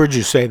 I've heard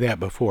you say that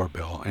before,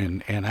 Bill,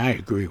 and I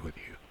agree with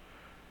you.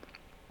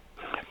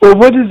 Well,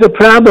 what is the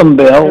problem,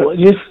 Bill?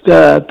 Just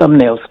a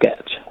thumbnail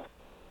sketch.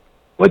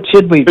 What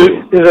should we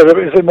do?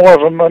 Is it more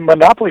of a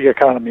monopoly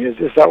economy? Is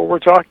that what we're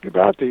talking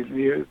about?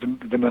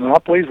 The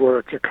monopolies where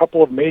a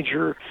couple of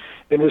major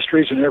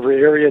industries in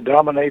every area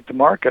dominate the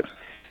market,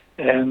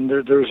 and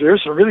there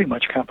isn't really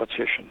much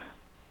competition.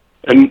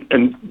 And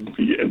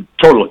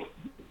totally.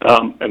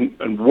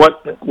 And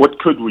what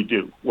could we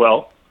do?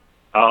 Well,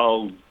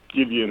 I'll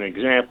give you an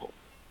example.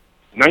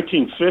 In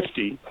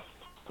 1950,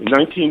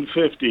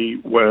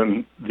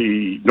 when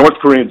the North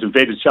Koreans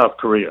invaded South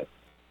Korea,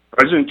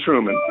 President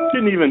Truman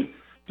didn't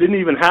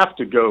even have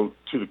to go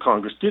to the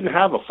Congress, didn't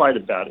have a fight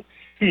about it.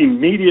 He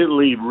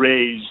immediately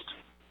raised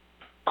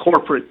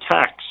corporate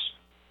tax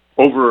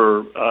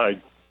over, I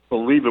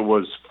believe it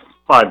was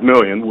 $5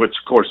 million, which,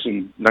 of course,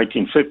 in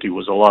 1950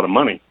 was a lot of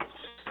money.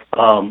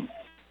 91%.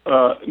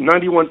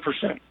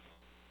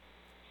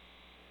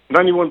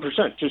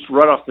 91%, just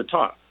right off the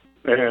top.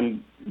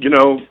 And,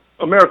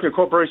 American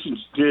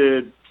corporations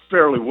did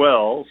fairly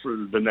well for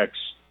the next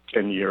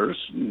 10 years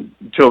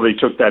until they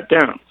took that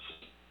down.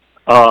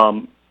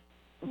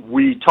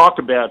 We talk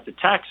about the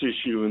tax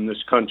issue in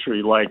this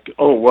country like,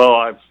 oh, well,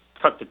 I've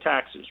cut the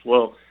taxes.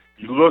 Well,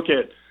 you look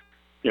at,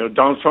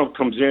 Donald Trump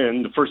comes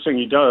in, the first thing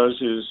he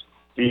does is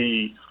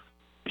he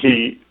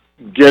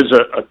gives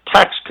a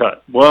tax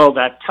cut. Well,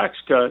 that tax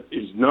cut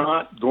is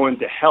not going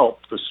to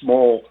help the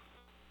small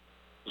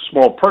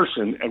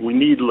person, and we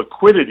need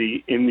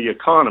liquidity in the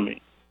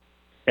economy.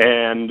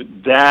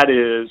 And that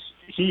is,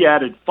 he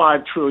added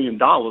 $5 trillion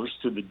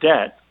to the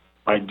debt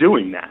by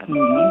doing that.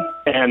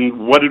 Mm-hmm.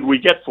 And what did we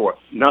get for it?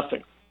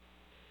 Nothing.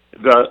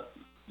 The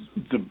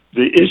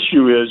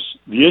issue is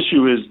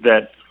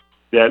that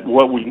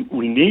what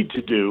we need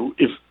to do,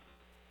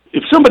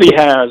 if somebody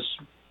has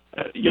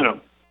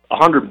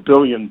 $100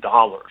 billion,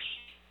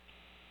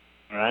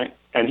 right,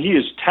 and he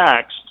is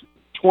taxed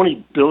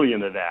 $20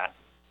 billion of that,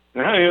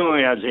 and he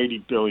only has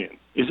 $80 billion,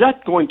 is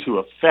that going to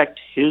affect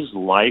his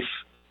life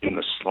in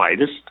the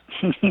slightest?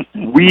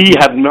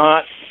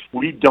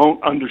 We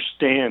don't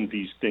understand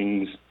these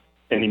things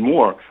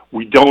anymore.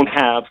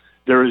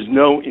 There is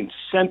no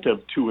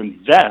incentive to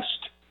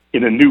invest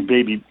in a new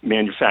baby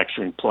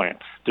manufacturing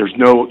plant. There's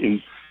no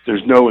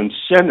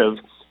incentive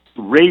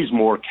to raise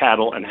more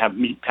cattle and have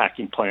meat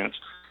packing plants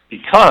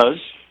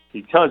because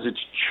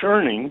it's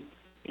churning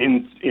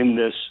in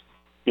this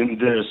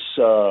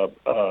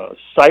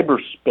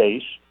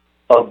cyberspace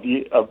of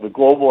the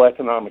global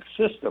economic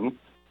system,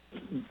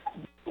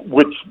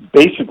 which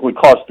basically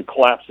caused the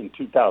collapse in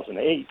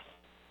 2008,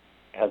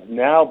 has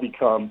now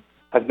become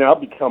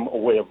a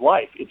way of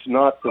life. It's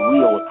not the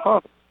real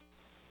economy.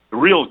 The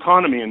real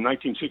economy in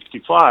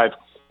 1965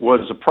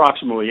 was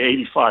approximately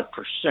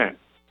 85%,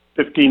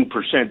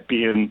 15%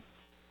 being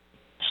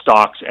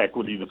stocks,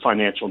 equity, the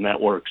financial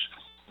networks,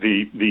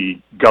 the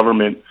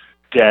government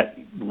debt,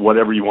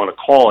 whatever you want to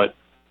call it.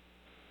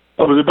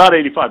 It was about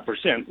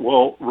 85%.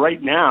 Well,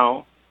 right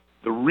now,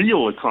 the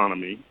real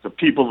economy, the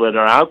people that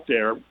are out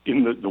there,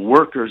 the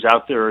workers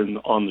out there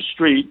on the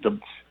street,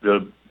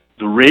 the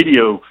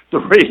radio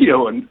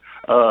and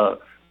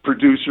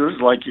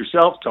producers like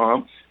yourself,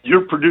 Tom,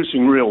 you're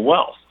producing real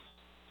wealth.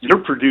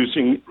 You're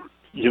producing,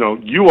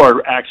 you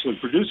are actually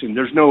producing.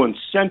 There's no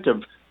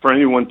incentive for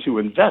anyone to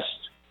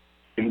invest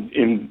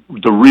in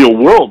the real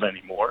world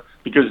anymore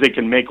because they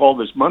can make all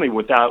this money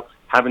without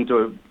having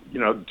to,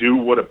 do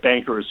what a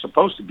banker is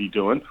supposed to be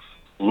doing,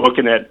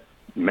 looking at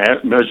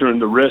measuring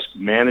the risk,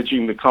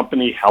 managing the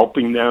company,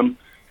 helping them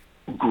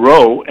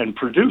grow and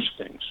produce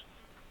things.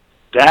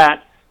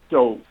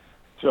 So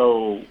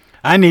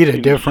I need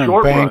a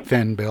different bank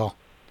then, Bill.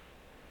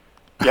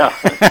 Yeah,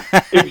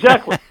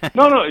 exactly.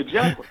 No,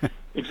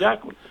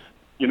 exactly.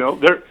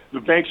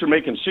 The banks are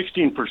making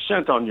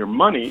 16% on your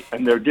money,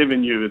 and they're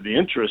giving you the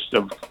interest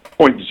of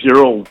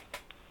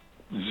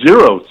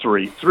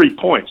 0.003, 3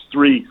 points,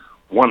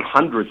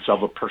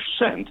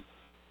 0.03%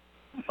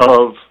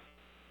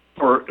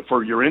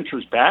 for your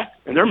interest back,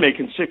 and they're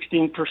making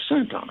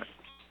 16% on it.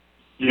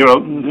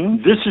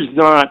 This is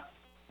not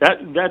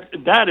that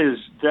is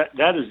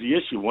the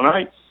issue. When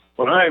I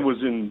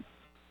was in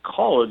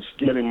college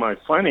getting my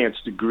finance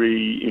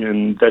degree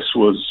this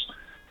was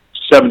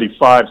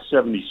 75,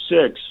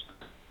 76,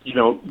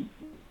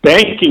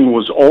 banking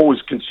was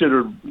always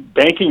considered,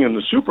 banking in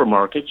the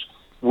supermarkets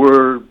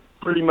were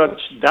pretty much,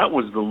 that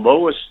was the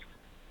lowest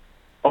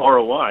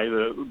ROI,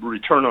 the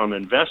return on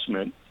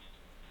investment,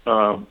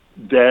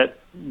 that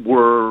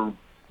were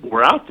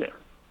out there.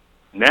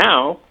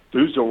 Now,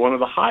 Those are one of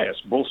the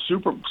highest. Both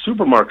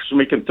supermarkets are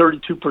making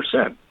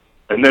 32%.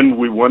 And then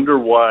we wonder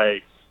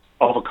why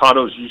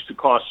avocados used to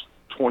cost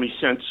 20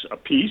 cents a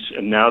piece,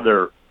 and now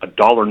they're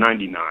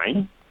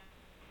 $1.99.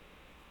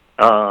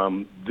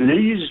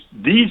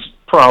 These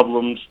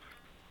problems,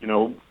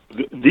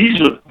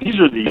 these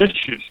are the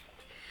issues.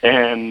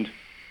 And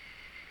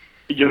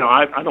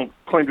I don't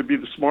claim to be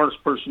the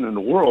smartest person in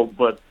the world,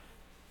 but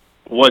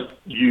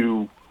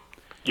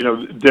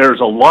there's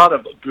a lot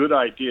of good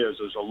ideas.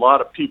 There's a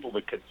lot of people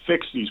that could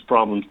fix these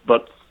problems.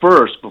 But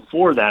first,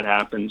 before that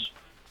happens,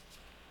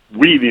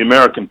 we, the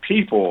American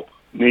people,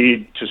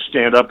 need to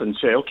stand up and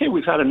say, okay,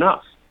 we've had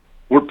enough.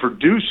 We're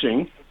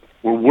producing,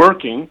 we're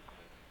working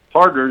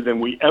harder than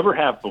we ever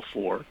have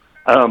before.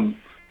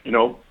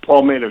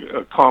 Paul made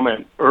a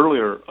comment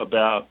earlier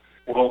about,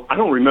 well, I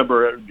don't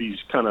remember these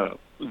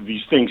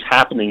things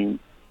happening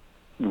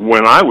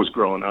when I was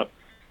growing up.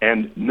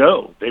 And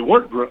no, they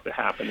weren't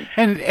happening.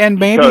 And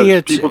maybe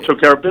it's people took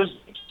care of business.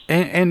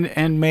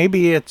 And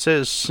maybe it's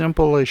as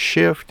simple a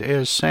shift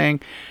as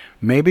saying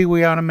maybe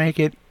we ought to make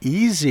it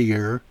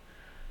easier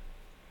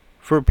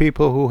for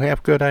people who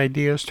have good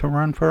ideas to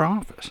run for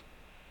office.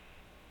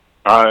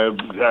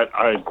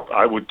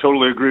 I would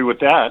totally agree with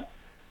that.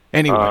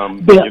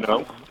 Anyway,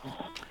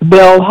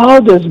 Bill, how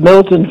does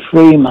Milton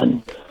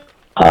Friedman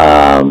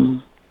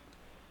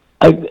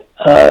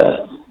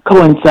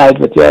coincide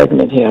with the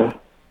argument here?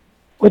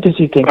 What does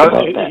he think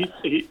about that?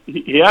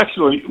 He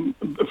actually,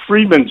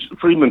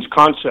 Friedman's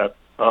concept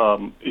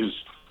is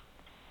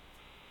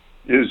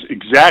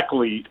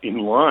exactly in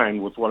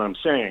line with what I'm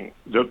saying.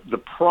 The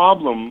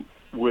problem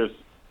with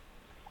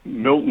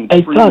Milton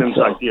Friedman's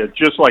idea,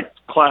 just like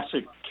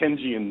classic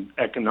Keynesian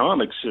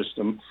economic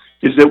system,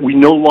 is that we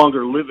no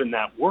longer live in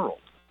that world.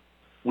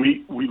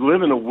 We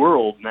live in a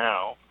world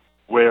now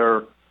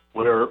where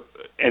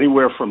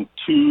anywhere from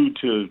 $2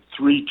 to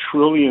 $3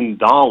 trillion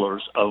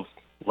of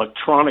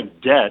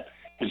electronic debt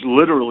is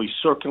literally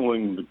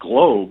circling the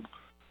globe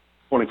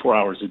 24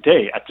 hours a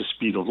day at the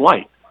speed of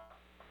light.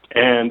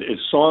 And as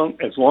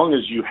long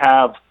as you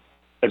have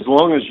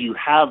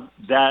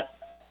that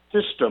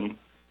system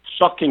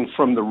sucking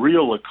from the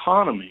real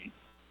economy,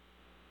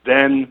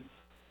 then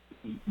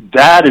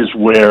that's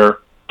where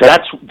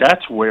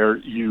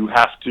you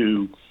have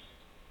to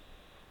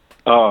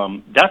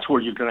that's where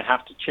you're going to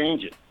have to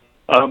change it.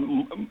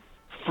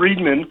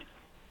 Friedman,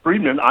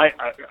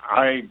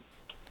 I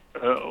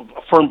a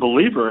firm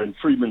believer in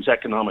Friedman's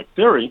economic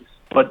theory,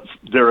 but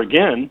there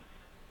again,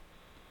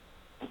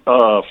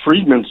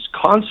 Friedman's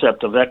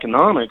concept of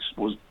economics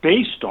was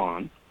based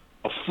on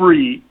a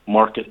free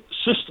market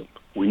system.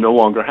 We no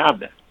longer have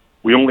that.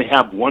 We only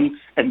have one,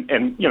 and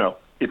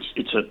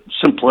it's a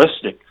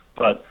simplistic,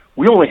 but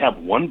we only have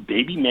one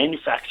baby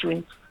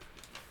manufacturing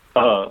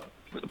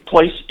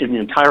place in the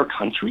entire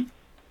country.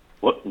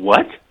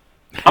 What?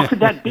 How could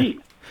that be?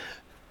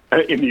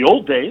 In the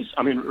old days,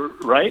 I mean,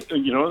 right?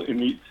 In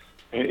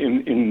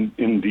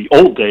the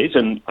old days,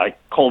 and I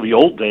call the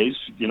old days,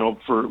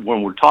 for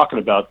when we're talking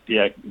about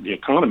the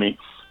economy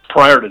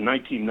prior to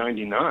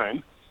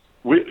 1999,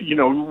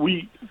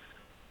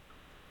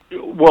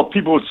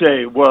 people would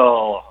say,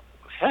 well,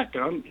 heck,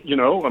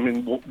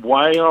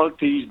 why aren't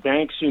these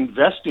banks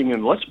investing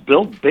in, let's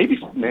build baby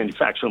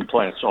manufacturing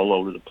plants all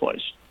over the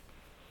place?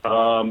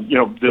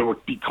 There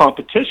would be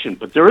competition,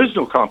 but there is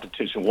no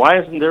competition. Why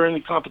isn't there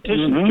any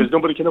competition? Mm-hmm. Because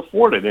nobody can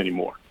afford it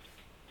anymore.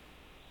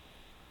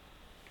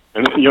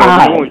 And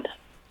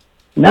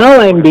now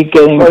I'm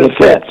beginning to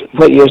get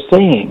what you're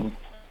saying.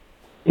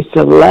 It's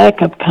a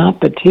lack of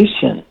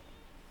competition.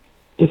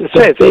 A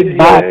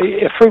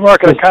free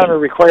market economy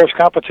requires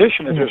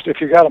competition.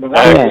 If you got a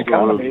monopoly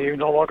economy, you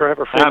no longer have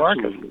a free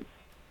market.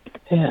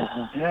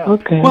 Yeah.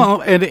 Okay.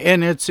 Well,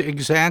 and it's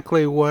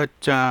exactly what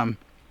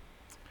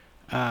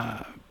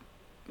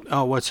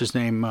what's his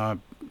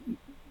name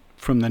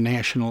from the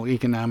National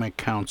Economic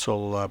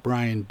Council,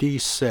 Brian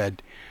Deese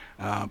said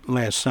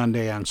last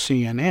Sunday on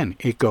CNN.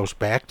 It goes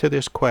back to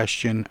this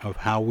question of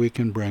how we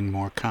can bring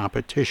more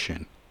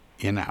competition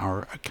in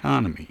our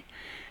economy.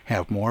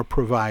 Have more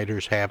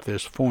providers have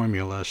this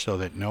formula so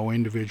that no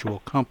individual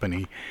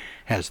company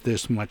has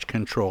this much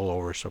control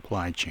over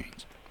supply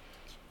chains.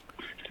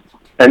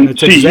 And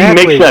he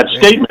makes that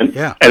statement,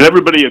 and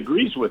everybody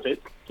agrees with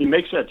it. He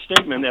makes that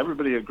statement,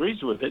 everybody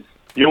agrees with it.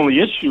 The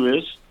only issue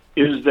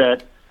is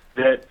that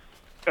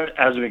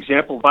as an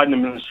example, Biden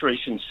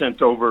administration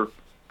sent over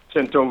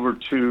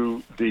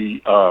to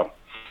the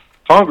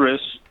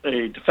Congress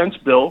a defense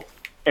bill,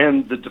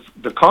 and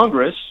the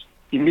Congress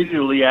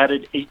immediately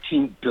added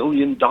 $18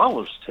 billion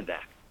to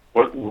that.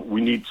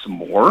 We need some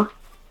more.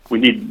 We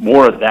need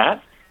more of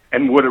that.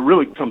 And what it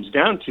really comes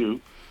down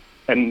to,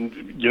 and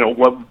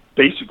what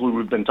basically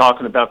we've been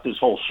talking about this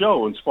whole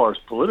show as far as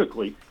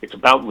politically, it's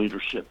about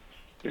leadership.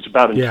 It's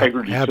about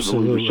integrity to the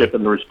leadership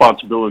and the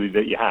responsibility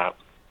that you have.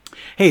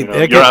 Hey,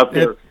 you're out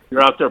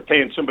there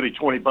paying somebody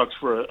 $20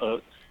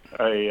 for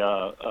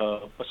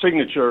a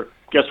signature.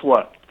 Guess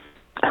what?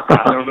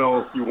 I don't know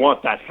if you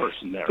want that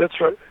person there.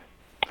 That's right.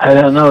 I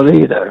don't know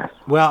either.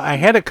 Well, I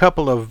had a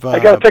couple of... I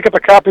got to pick up a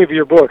copy of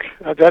your book.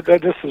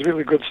 This is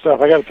really good stuff.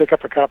 I got to pick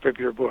up a copy of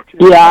your book.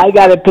 Yeah, I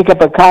got to pick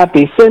up a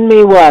copy. Send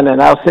me one,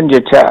 and I'll send you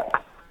a check.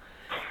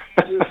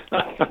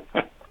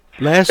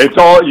 It's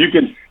all you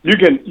can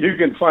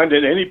find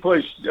it any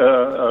place.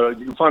 You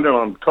can find it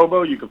on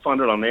Kobo. You can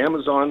find it on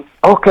Amazon.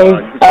 Okay. You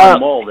can find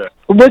them all there.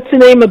 What's the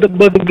name of the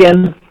book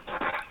again?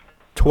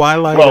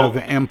 Twilight of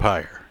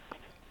Empire.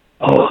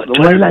 Oh,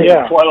 Twilight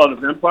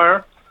of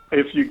Empire.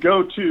 If you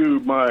go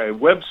to my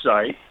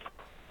website,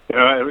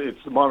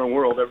 it's the modern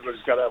world.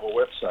 Everybody's got to have a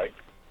website.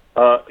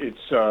 It's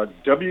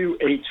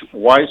W.H.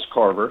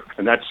 Wisecarver,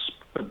 and that's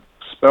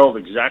spelled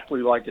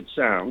exactly like it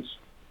sounds.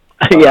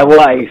 Yeah,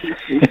 Wise.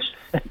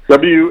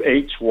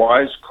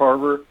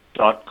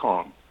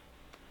 WHWisecarver.com.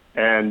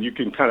 And you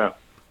can kind of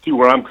see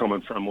where I'm coming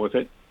from with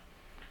it.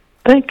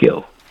 Thank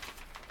you.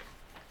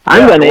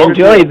 I'm going to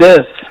enjoy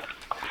this.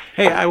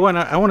 Hey, I want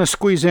to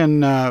squeeze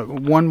in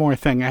one more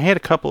thing. I had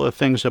a couple of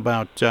things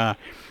about the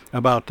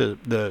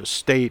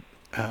state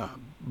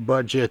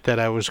budget that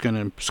I was going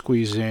to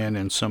squeeze in,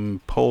 and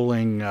some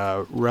polling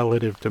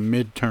relative to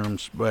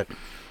midterms, but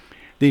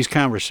these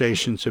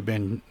conversations have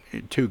been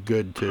too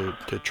good to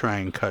try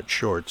and cut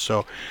short.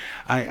 So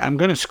I'm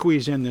going to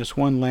squeeze in this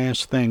one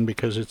last thing,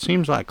 because it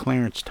seems like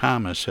Clarence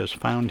Thomas has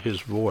found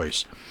his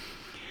voice.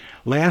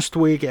 Last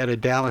week at a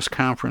Dallas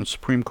conference,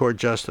 Supreme Court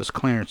Justice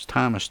Clarence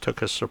Thomas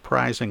took a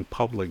surprising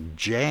public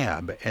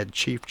jab at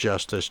Chief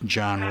Justice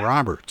John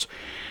Roberts.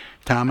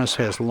 Thomas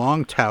has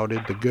long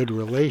touted the good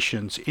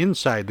relations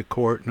inside the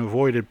court and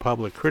avoided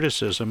public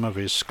criticism of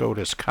his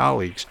SCOTUS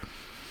colleagues.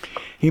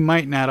 He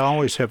might not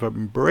always have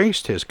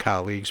embraced his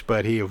colleagues,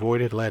 but he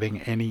avoided letting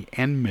any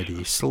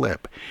enmity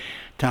slip.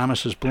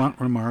 Thomas's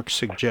blunt remarks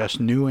suggest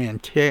new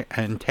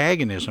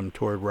antagonism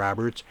toward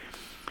Roberts,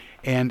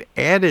 and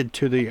added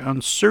to the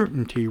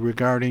uncertainty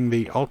regarding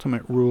the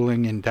ultimate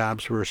ruling in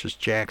Dobbs v.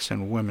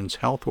 Jackson Women's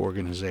Health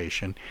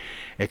Organization,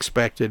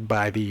 expected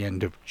by the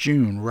end of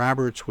June.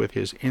 Roberts, with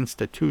his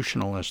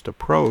institutionalist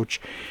approach,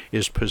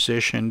 is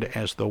positioned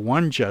as the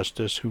one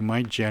justice who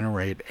might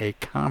generate a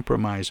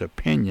compromise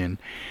opinion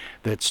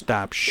that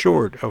stops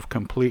short of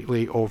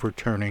completely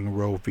overturning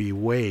Roe v.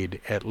 Wade,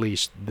 at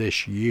least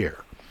this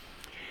year.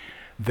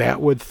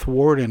 That would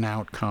thwart an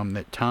outcome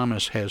that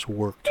Thomas has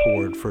worked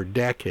toward for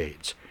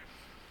decades.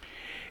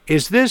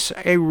 Is this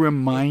a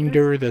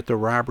reminder that the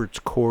Roberts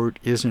Court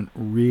isn't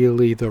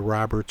really the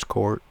Roberts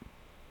Court?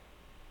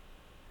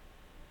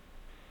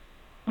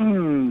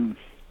 Well,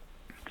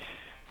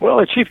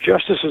 the Chief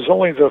Justice is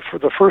only the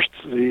first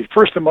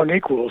among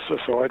equals.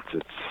 So it's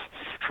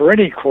for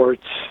any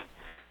courts.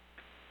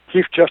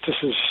 Chief Justice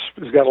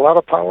has got a lot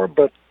of power,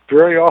 but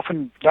very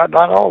often not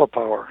all the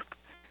power.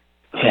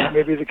 Yeah. That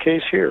may be the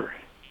case here.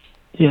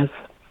 Yes.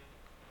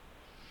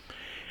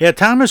 Yeah,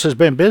 Thomas has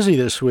been busy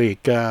this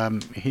week.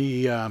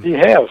 He has. He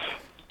has.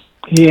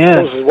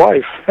 His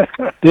wife.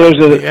 There's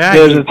a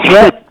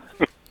threat.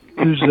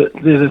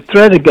 There's a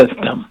threat against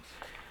him.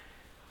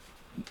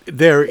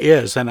 There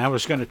is, and I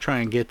was going to try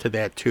and get to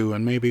that too,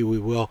 and maybe we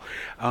will.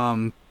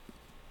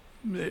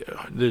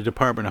 The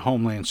Department of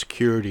Homeland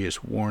Security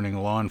is warning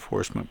law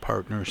enforcement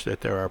partners that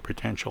there are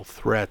potential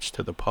threats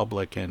to the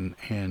public and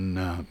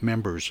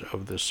members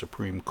of the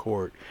Supreme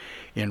Court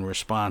in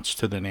response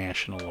to the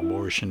national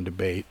abortion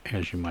debate,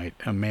 as you might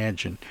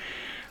imagine.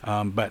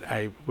 But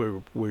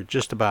we're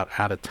just about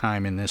out of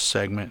time in this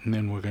segment, and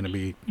then we're going to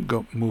be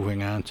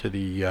moving on to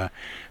the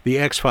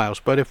X-Files.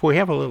 But if we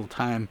have a little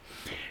time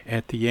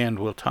at the end,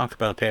 we'll talk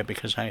about that,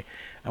 because I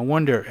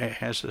wonder,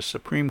 has the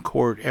Supreme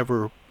Court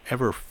ever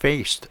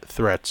faced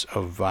threats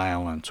of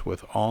violence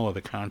with all of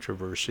the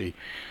controversy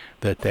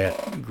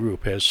that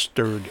group has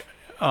stirred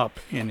up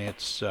in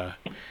its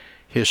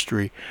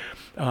history?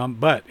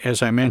 But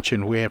as I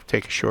mentioned, we have to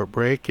take a short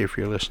break. If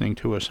you're listening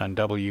to us on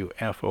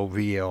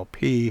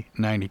WFOVLP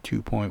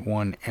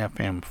 92.1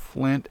 FM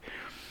Flint,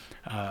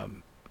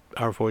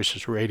 Our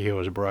Voices Radio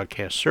is a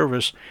broadcast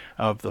service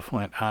of the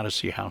Flint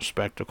Odyssey House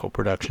Spectacle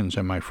Productions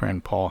and my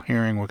friend Paul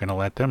Herring. We're going to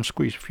let them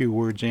squeeze a few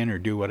words in or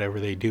do whatever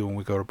they do when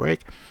we go to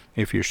break.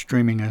 If you're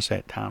streaming us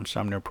at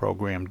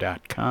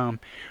TomSumnerProgram.com,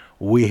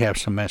 we have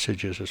some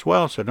messages as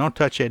well, so don't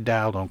touch that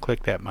dial, don't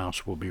click that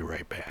mouse. We'll be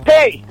right back.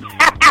 Hey,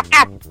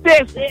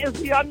 this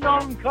is the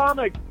Unknown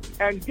Comic,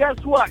 and guess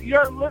what?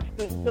 You're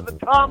listening to the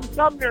Tom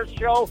Sumner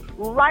Show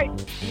right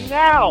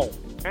now.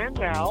 And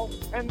now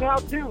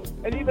too,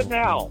 and even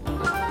now.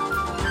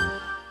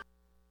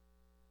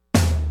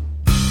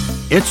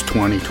 It's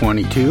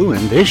 2022,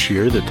 and this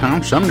year the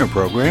Tom Sumner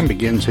Program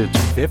begins its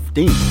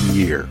 15th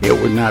year. It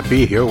would not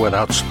be here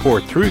without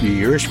support through the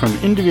years from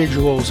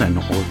individuals and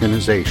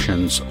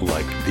organizations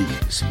like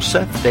these.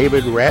 Seth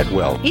David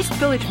Radwell, East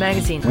Village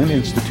Magazine, Flint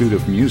Institute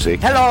of Music,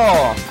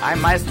 Hello,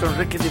 I'm Maestro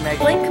Rickety Mag.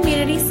 Flint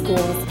Community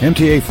Schools,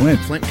 MTA Flint,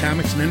 Flint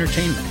Comics and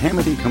Entertainment,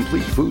 Hamady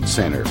Complete Food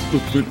Center,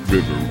 the Flint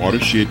River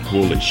Watershed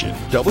Coalition,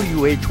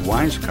 W.H.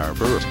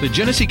 Wisecarver, the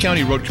Genesee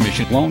County Road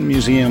Commission, Lone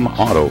Museum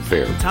Auto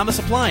Fair, Thomas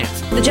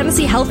Appliance, the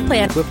Genesee Health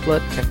Plan,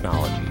 Clifflet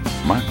Technology,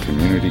 Mott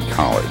Community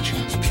College,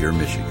 Pure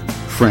Michigan,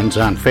 Friends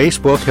on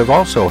Facebook have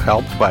also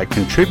helped by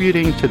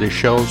contributing to the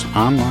show's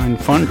online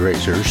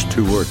fundraisers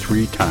 2 or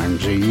 3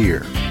 times a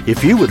year.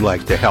 If you would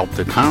like to help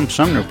the Tom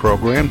Sumner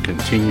program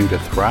continue to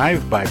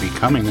thrive by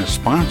becoming a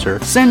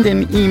sponsor, send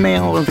an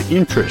email of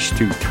interest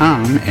to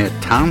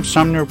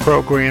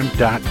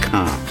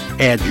tom@tomsumnerprogram.com.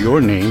 Add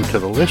your name to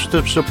the list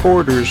of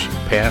supporters,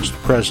 past,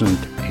 present,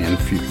 and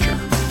future.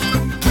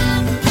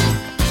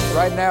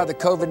 Right now, the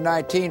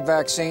COVID-19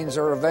 vaccines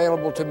are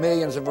available to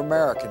millions of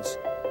Americans,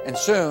 and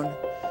soon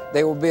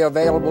they will be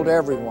available to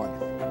everyone.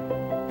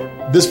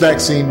 This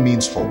vaccine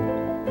means hope.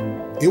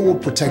 It will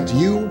protect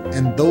you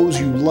and those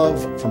you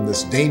love from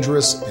this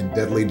dangerous and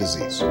deadly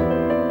disease. I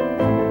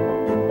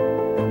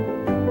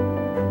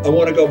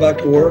want to go back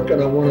to work,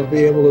 and I want to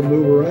be able to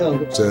move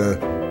around. To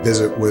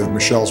visit with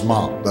Michelle's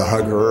mom, to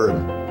hug her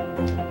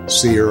and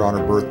see her on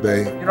her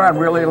birthday. You know what I'm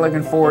really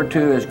looking forward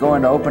to is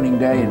going to opening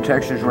day in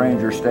Texas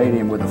Ranger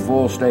Stadium with a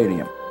full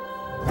stadium.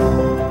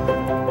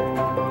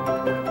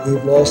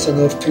 We've lost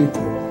enough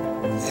people,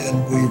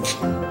 and we've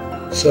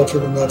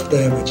suffered enough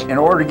damage. In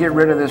order to get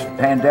rid of this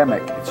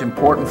pandemic, it's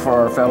important for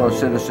our fellow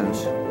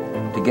citizens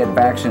to get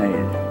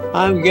vaccinated.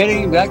 I'm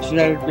getting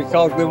vaccinated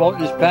because we want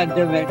this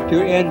pandemic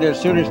to end as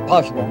soon as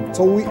possible.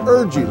 So we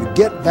urge you to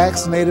get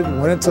vaccinated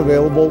when it's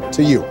available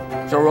to you.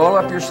 So roll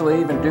up your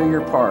sleeve and do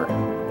your part.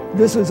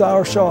 This is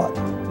our shot.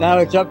 Now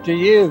it's up to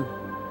you.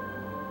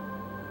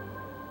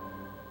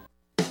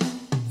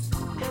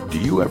 Do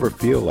you ever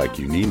feel like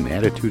you need an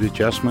attitude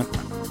adjustment?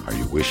 Are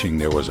you wishing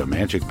there was a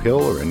magic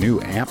pill or a new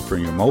app for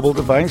your mobile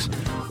device?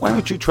 Why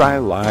don't you try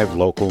live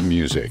local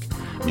music?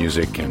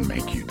 Music can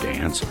make you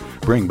dance,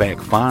 bring back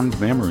fond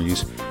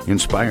memories,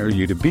 inspire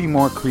you to be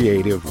more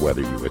creative, whether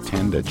you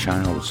attend a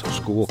child's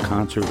school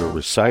concert or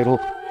recital,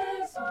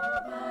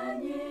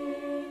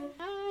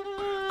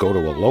 go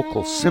to a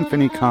local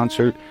symphony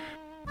concert,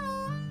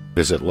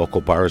 visit local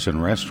bars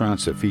and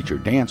restaurants that feature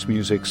dance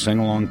music,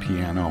 sing-along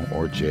piano,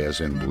 or jazz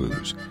and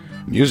blues.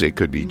 Music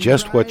could be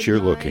just what you're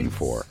looking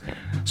for.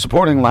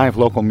 Supporting live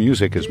local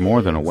music is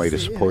more than a way to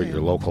support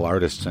your local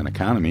artists and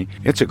economy.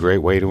 It's a great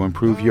way to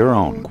improve your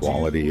own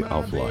quality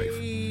of life.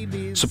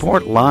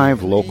 Support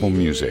live local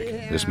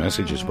music. This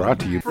message is brought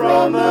to you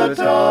from the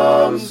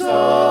Tom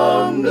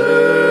Sumner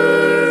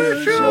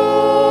Show.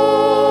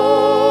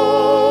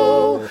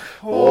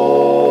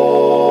 Oh,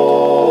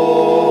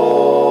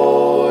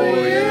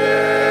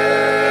 yeah.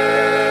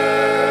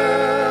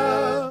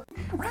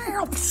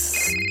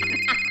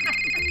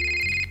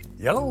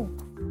 Yellow?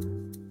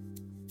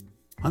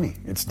 Honey,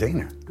 it's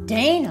Dana.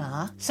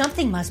 Dana?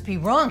 Something must be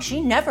wrong.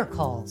 She never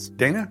calls.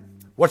 Dana,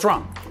 what's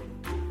wrong?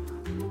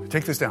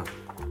 Take this down.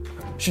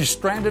 She's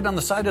stranded on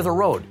the side of the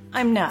road.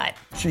 I'm not.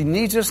 She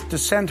needs us to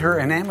send her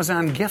an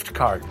Amazon gift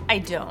card. I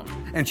don't.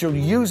 And she'll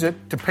use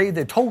it to pay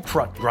the tow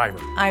truck driver.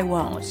 I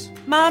won't.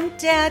 Mom,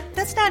 Dad,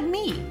 that's not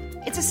me.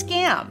 It's a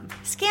scam.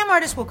 Scam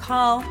artists will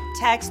call,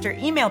 text, or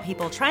email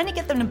people trying to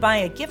get them to buy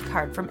a gift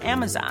card from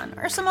Amazon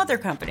or some other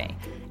company,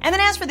 and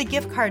then ask for the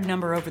gift card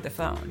number over the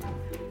phone.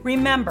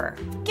 Remember,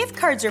 gift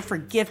cards are for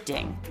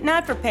gifting,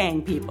 not for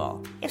paying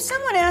people. If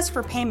someone asks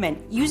for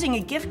payment using a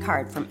gift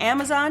card from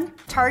Amazon,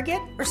 Target,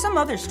 or some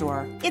other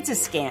store, it's a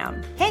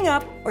scam. Hang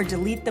up or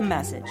delete the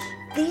message.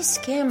 These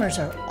scammers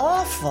are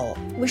awful.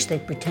 Wish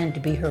they'd pretend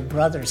to be her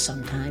brother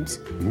sometimes.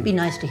 Be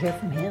nice to hear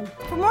from him.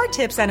 For more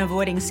tips on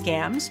avoiding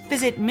scams,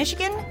 visit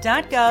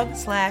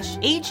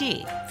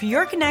michigan.gov/AG for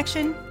your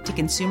connection to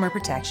consumer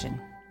protection.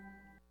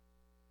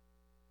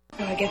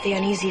 I get the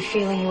uneasy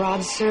feeling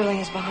Rod Serling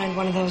is behind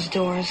one of those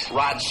doors.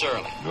 Rod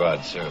Serling. Rod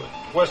Serling.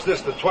 What's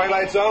this, the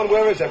Twilight Zone?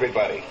 Where is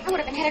everybody? I would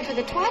have been headed for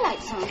the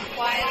Twilight Zone.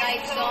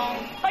 Twilight Zone?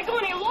 If I go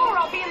any lower,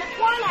 I'll be in the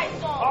Twilight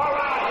Zone. All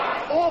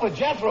right. Oh, but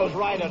Jethro's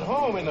right at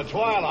home in the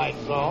Twilight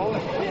Zone.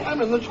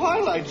 I'm in the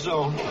Twilight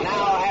Zone.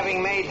 Now,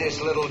 having made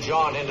this little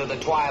jaunt into the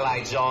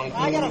Twilight Zone,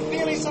 I got a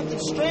feeling something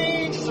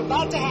strange is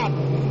about to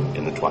happen.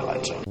 In the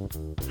Twilight Zone.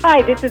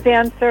 Hi, this is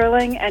Ann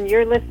Serling, and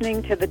you're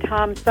listening to the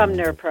Tom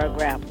Sumner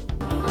Program.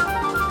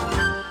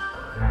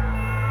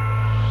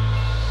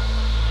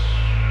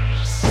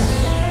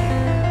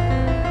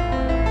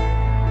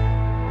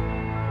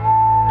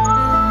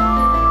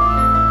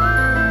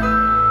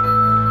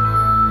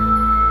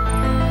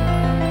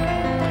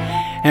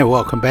 And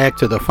welcome back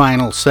to the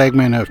final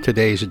segment of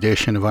today's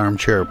edition of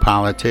Armchair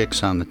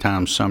Politics on the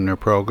Tom Sumner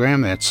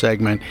program. That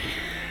segment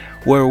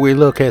where we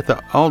look at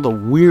all the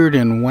weird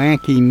and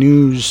wacky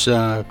news,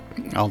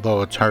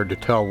 although it's hard to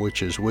tell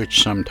which is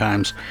which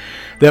sometimes,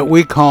 that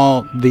we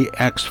call the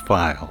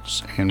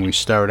X-Files. And we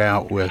start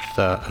out with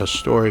a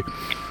story.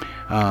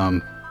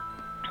 A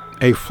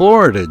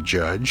Florida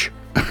judge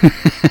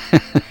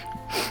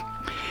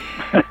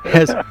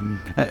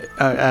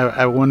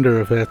I wonder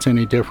if that's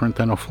any different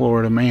than a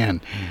Florida man,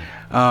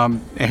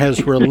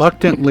 has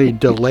reluctantly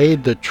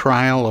delayed the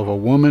trial of a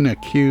woman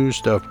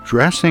accused of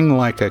dressing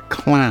like a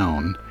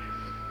clown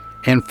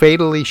and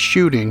fatally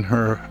shooting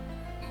her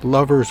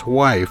lover's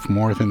wife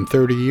more than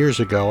 30 years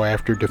ago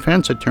after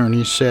defense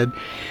attorneys said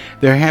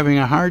they're having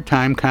a hard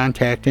time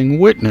contacting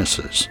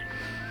witnesses.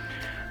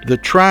 The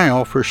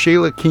trial for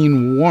Sheila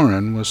Keene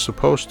Warren was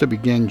supposed to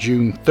begin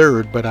June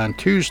 3rd, but on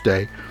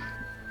Tuesday,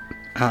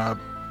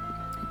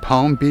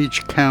 Palm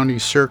Beach County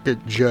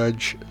Circuit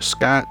Judge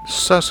Scott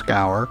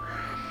Suskauer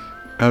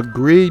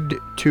agreed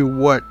to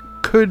what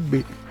could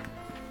be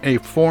a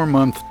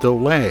 4-month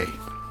delay.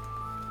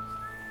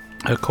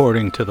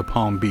 According to the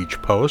Palm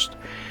Beach Post,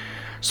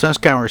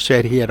 Suskauer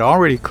said he had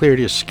already cleared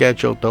his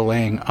schedule,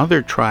 delaying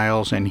other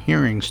trials and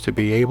hearings to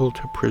be able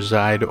to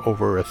preside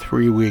over a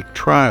 3-week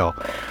trial.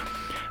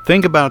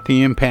 Think about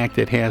the impact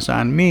it has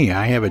on me.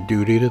 I have a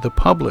duty to the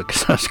public,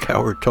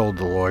 Suskauer told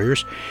the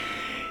lawyers.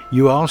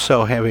 You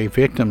also have a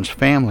victim's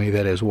family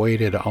that has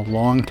waited a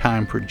long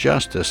time for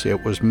justice.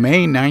 It was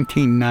May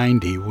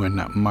 1990 when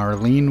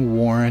Marlene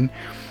Warren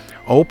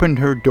opened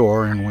her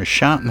door and was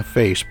shot in the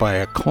face by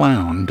a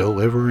clown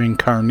delivering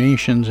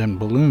carnations and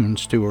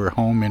balloons to her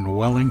home in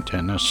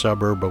Wellington, a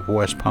suburb of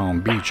West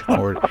Palm Beach,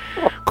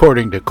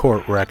 according to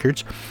court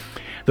records.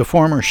 The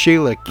former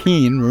Sheila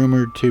Keene,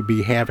 rumored to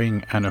be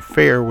having an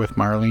affair with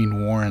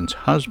Marlene Warren's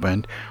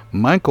husband,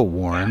 Michael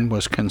Warren,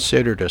 was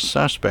considered a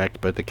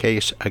suspect, but the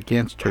case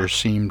against her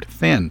seemed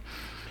thin.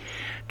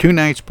 2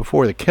 nights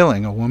before the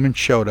killing, a woman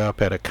showed up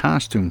at a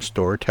costume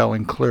store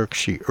telling clerks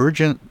she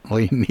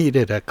urgently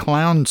needed a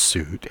clown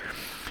suit,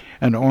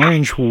 an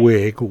orange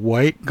wig,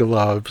 white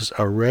gloves,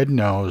 a red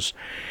nose,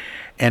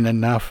 and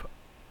enough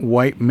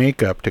white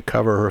makeup to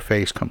cover her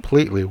face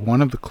completely.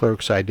 One of the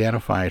clerks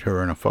identified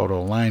her in a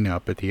photo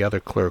lineup, but the other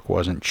clerk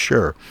wasn't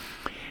sure.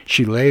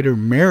 She later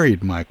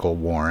married Michael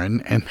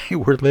Warren, and they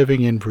were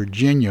living in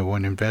Virginia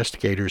when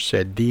investigators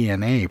said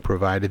DNA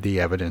provided the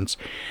evidence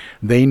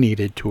they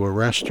needed to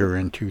arrest her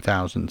in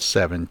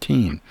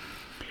 2017.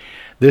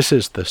 This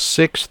is the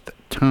 6th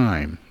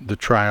time the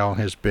trial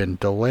has been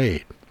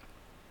delayed.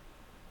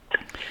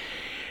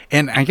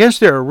 And I guess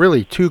there are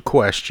really 2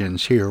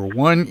 questions here.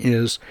 One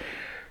is,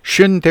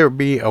 shouldn't there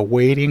be a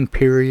waiting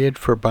period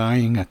for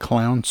buying a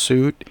clown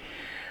suit?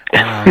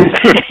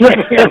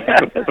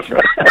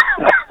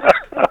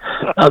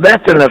 Oh,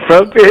 that's an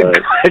appropriate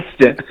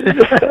question.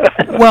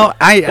 Well,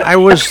 I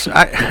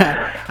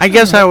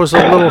guess I was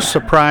a little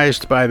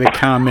surprised by the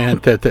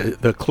comment that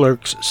the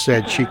clerks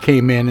said she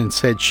came in and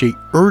said she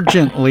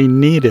urgently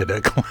needed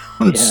a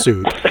clown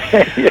suit.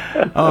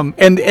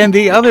 And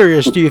the other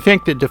is, do you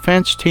think the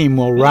defense team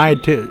will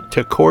ride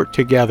to court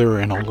together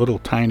in a little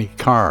tiny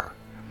car?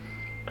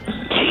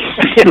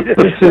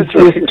 This is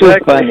too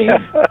funny.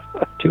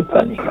 Too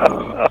funny.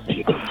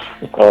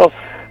 Well,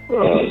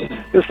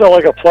 this sounds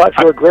like a plot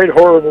for a great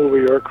horror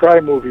movie or a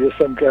crime movie of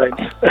some kind.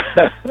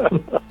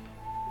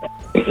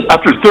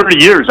 After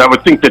 30 years, I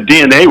would think the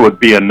DNA would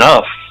be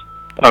enough.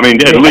 I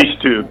mean, at least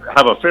to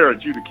have a fair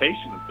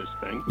adjudication of this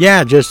thing.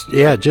 Yeah, just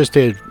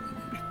to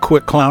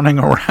quit clowning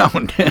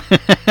around.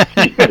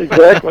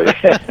 Exactly.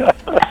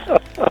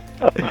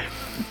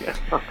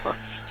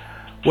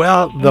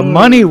 Well, the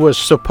money was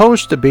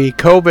supposed to be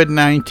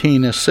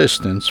COVID-19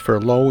 assistance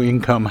for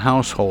low-income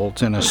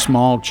households in a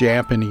small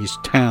Japanese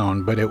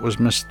town, but it was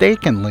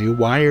mistakenly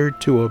wired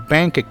to a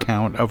bank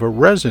account of a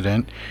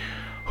resident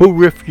who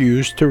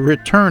refused to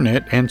return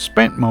it and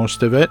spent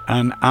most of it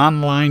on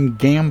online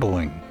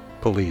gambling,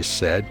 police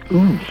said.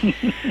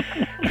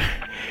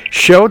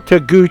 Sho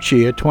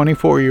Taguchi, a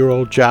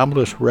 24-year-old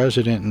jobless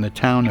resident in the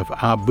town of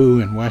Abu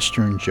in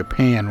western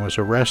Japan, was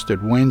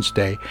arrested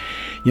Wednesday.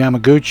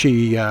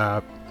 Yamaguchi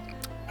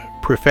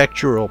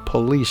Prefectural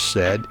Police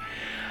said.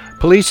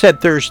 Police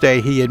said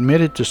Thursday he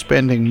admitted to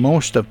spending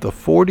most of the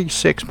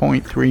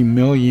 46.3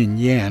 million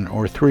yen,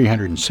 or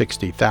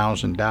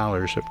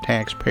 $360,000 of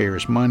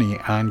taxpayers' money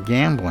on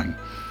gambling.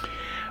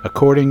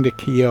 According to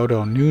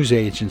Kyoto News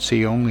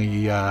Agency,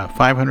 only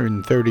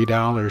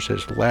 $530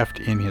 is left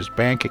in his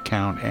bank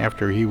account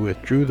after he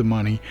withdrew the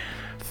money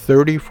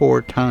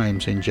 34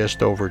 times in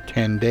just over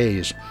 10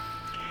 days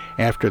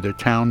after the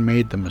town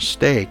made the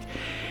mistake.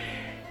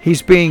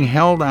 He's being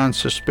held on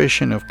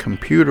suspicion of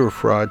computer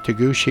fraud.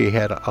 Taguchi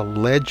had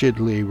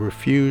allegedly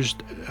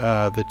refused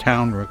the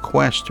town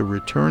request to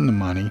return the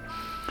money.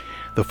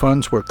 The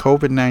funds were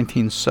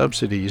COVID-19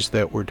 subsidies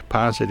that were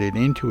deposited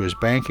into his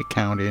bank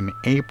account in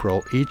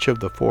April. Each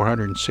of the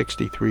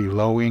 463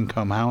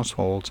 low-income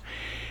households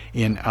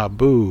in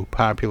Abu,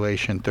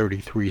 population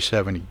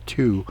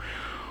 3372,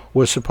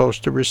 was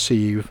supposed to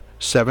receive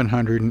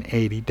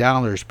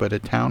 $780, but a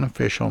town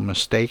official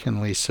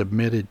mistakenly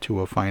submitted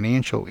to a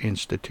financial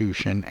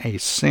institution a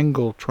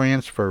single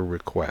transfer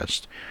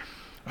request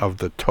of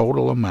the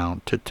total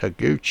amount to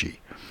Taguchi,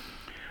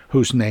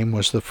 whose name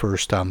was the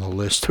first on the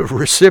list of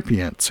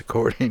recipients,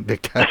 according to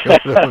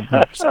Kyoto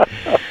News.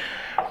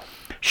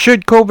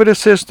 Should COVID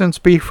assistance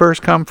be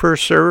first come,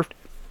 first served?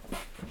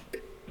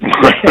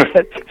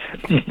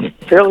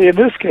 Fairly in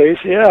this case,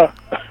 yeah.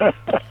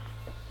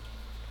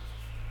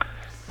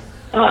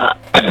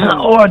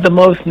 Or the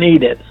most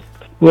needed.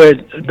 Where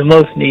the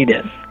most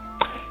needed.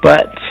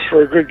 But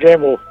for good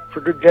gamble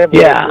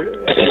yeah.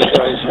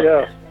 exercise,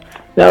 yeah.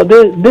 Now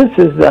this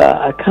is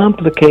a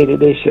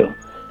complicated issue.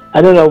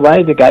 I don't know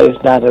why the guy is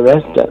not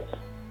arrested.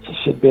 He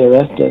should be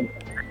arrested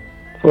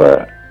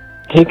for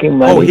taking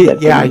money.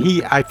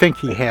 I think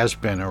he has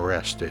been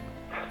arrested.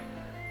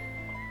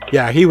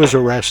 Yeah, he was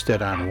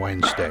arrested on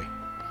Wednesday.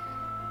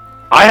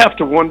 I have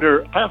to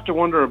wonder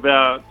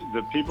about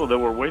the people that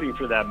were waiting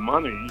for that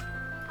money.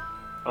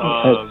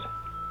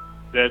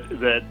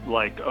 That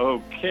like,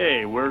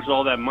 okay, where's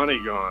all that money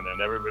gone?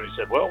 And everybody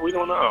said, well, we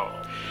don't know.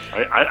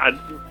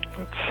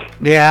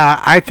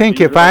 I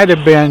think if I'd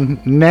have been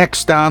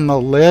next on the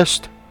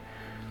list,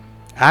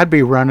 I'd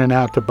be running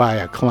out to buy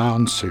a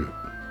clown suit.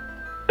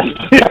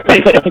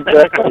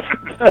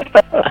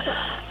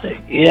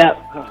 Yeah.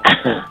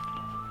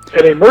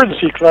 An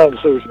emergency clown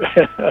suit.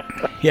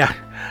 Yeah,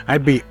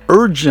 I'd be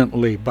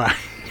urgently buying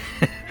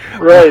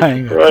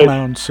a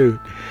clown suit.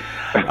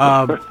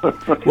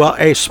 Well,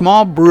 a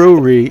small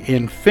brewery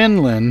in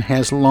Finland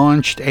has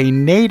launched a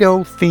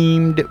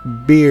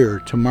NATO-themed beer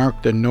to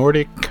mark the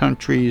Nordic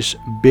country's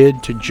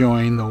bid to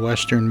join the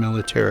Western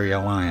Military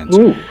Alliance.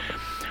 Ooh.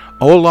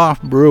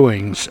 Olaf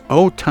Brewing's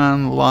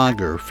Otan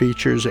Lager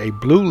features a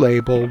blue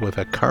label with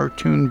a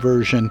cartoon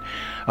version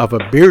of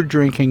a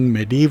beer-drinking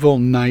medieval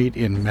knight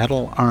in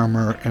metal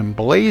armor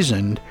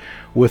emblazoned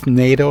with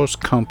NATO's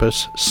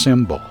compass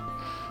symbol.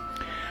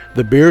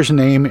 The beer's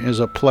name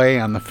is a play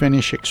on the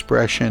Finnish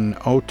expression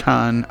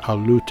Otan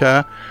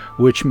Aluta,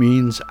 which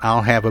means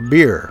I'll have a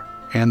beer,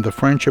 and the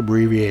French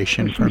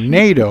abbreviation for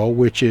NATO,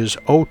 which is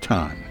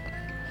OTAN.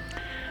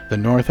 The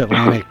North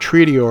Atlantic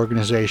Treaty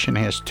Organization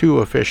has two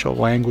official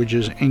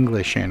languages,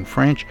 English and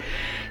French.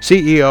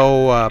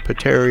 CEO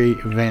Petteri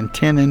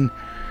Vantinen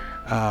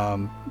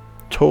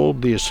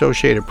told the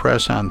Associated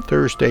Press on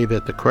Thursday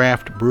that the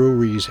craft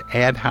brewery's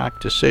ad hoc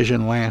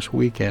decision last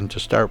weekend to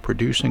start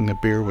producing the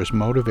beer was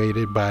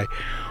motivated by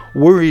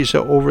worries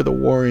over the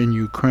war in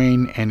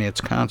Ukraine and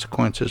its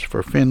consequences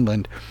for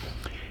Finland.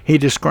 He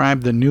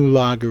described the new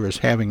lager as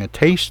having a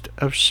taste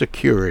of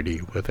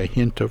security with a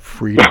hint of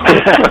freedom.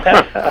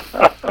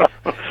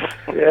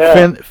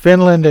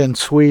 Finland and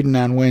Sweden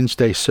on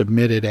Wednesday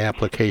submitted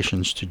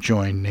applications to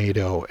join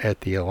NATO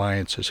at the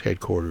alliance's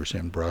headquarters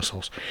in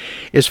Brussels.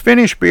 Is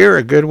Finnish beer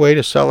a good way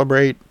to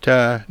celebrate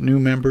new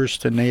members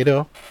to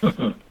NATO?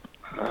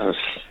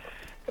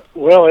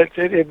 Well,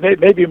 it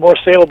may be more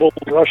saleable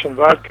than Russian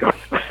vodka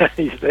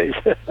these days.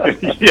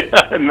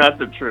 Yeah, not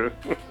the truth.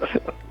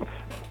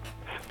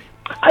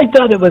 I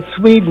thought it was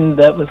Sweden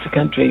that was the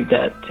country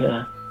that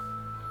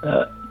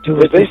to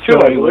which they the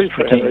story was I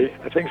pertaining.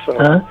 I think so.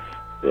 Huh?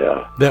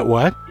 Yeah. That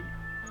what?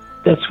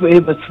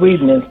 It was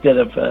Sweden instead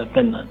of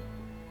Finland.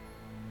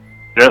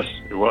 Yes,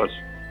 it was.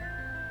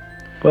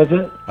 Was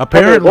it?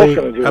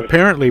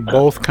 Apparently,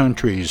 both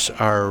countries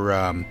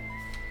are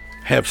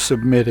have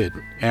submitted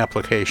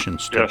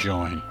applications to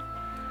join.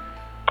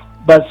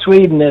 But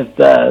Sweden is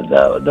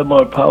the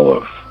more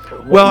powerful.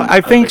 Well,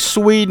 I think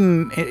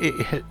Sweden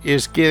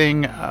is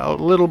getting a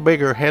little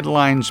bigger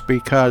headlines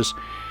because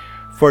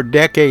for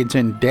decades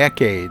and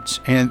decades,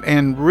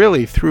 and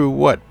really through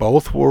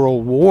both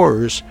world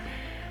wars,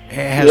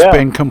 has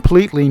been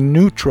completely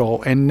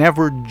neutral and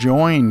never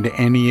joined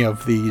any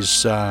of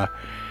these,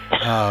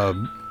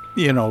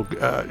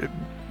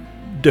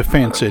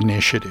 defense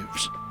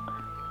initiatives.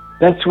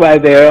 That's why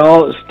they're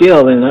all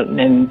still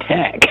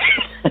intact.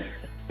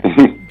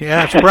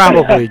 Yeah, it's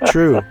probably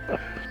true.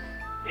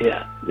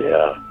 Yeah.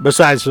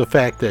 Besides the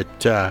fact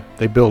that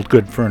they build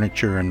good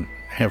furniture and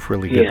have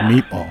really good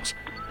meatballs.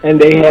 And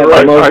they have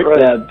the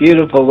most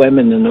beautiful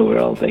women in the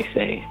world, they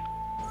say.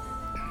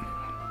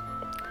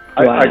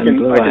 I can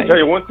tell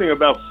you one thing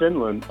about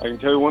Finland.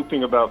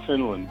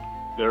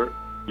 They're,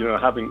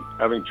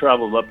 having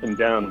traveled up and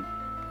down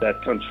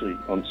that country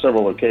on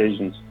several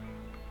occasions,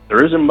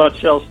 there isn't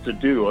much else to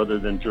do other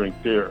than drink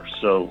beer.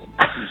 So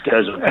these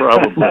guys are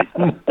probably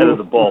ahead of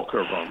the ball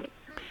curve on it.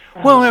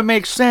 Well, that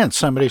makes sense.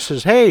 Somebody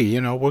says, hey,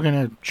 we're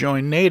going to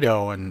join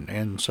NATO,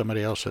 and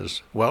somebody else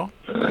says, well,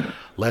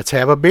 let's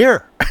have a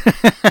beer.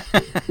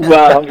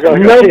 Well,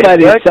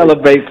 nobody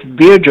celebrates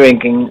beer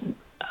drinking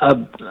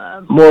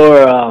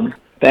more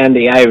than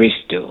the Irish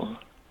do.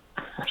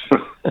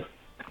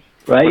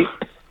 Right?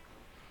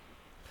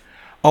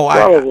 Oh,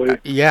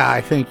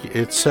 I think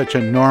it's such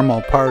a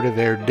normal part of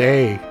their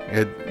day.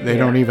 They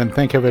don't even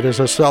think of it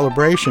as a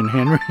celebration,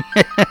 Henry.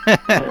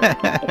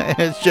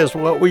 It's just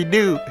what we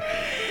do.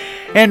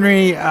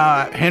 Henry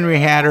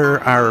Hatter,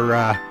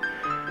 our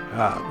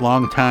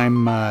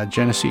longtime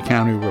Genesee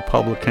County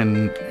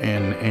Republican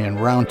and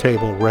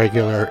Roundtable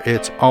regular.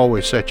 It's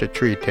always such a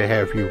treat to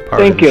have you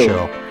part of the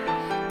show.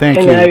 Thank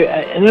you.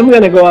 And I'm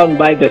going to go out and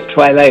buy this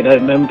Twilight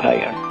of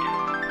Empire.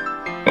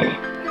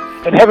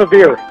 And have a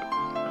beer.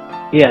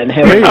 Yeah, and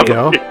have there you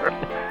go.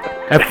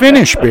 A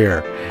Finnish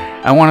beer.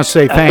 I want to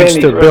say thanks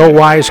to Bill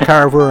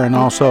Wisecarver and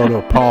also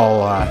to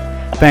Paul.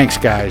 Thanks,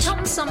 guys.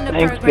 Thanks,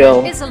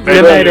 Bill.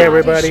 Good night,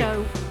 everybody.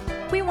 Show.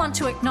 We want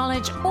to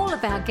acknowledge all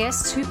of our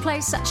guests who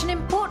play such an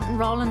important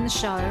role in the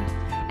show,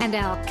 and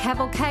our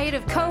cavalcade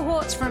of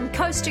cohorts from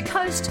coast to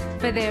coast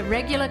for their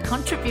regular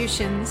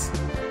contributions.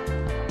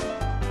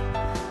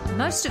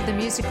 Most of the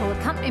musical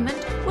accompaniment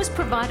was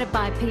provided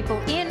by people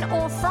in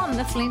or from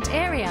the Flint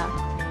area.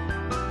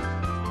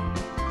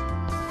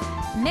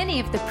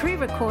 Many of the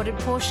pre-recorded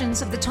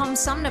portions of the Tom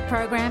Sumner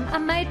program are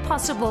made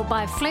possible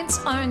by Flint's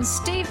own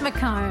Steve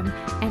McComb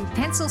and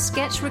Pencil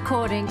Sketch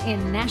Recording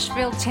in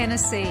Nashville,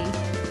 Tennessee.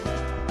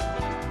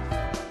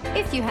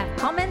 If you have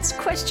comments,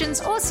 questions,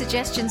 or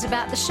suggestions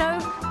about the show,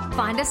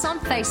 find us on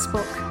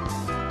Facebook.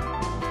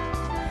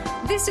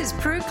 This is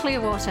Prue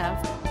Clearwater.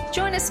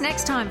 Join us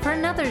next time for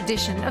another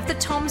edition of the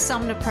Tom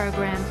Sumner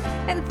program,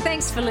 and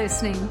thanks for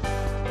listening.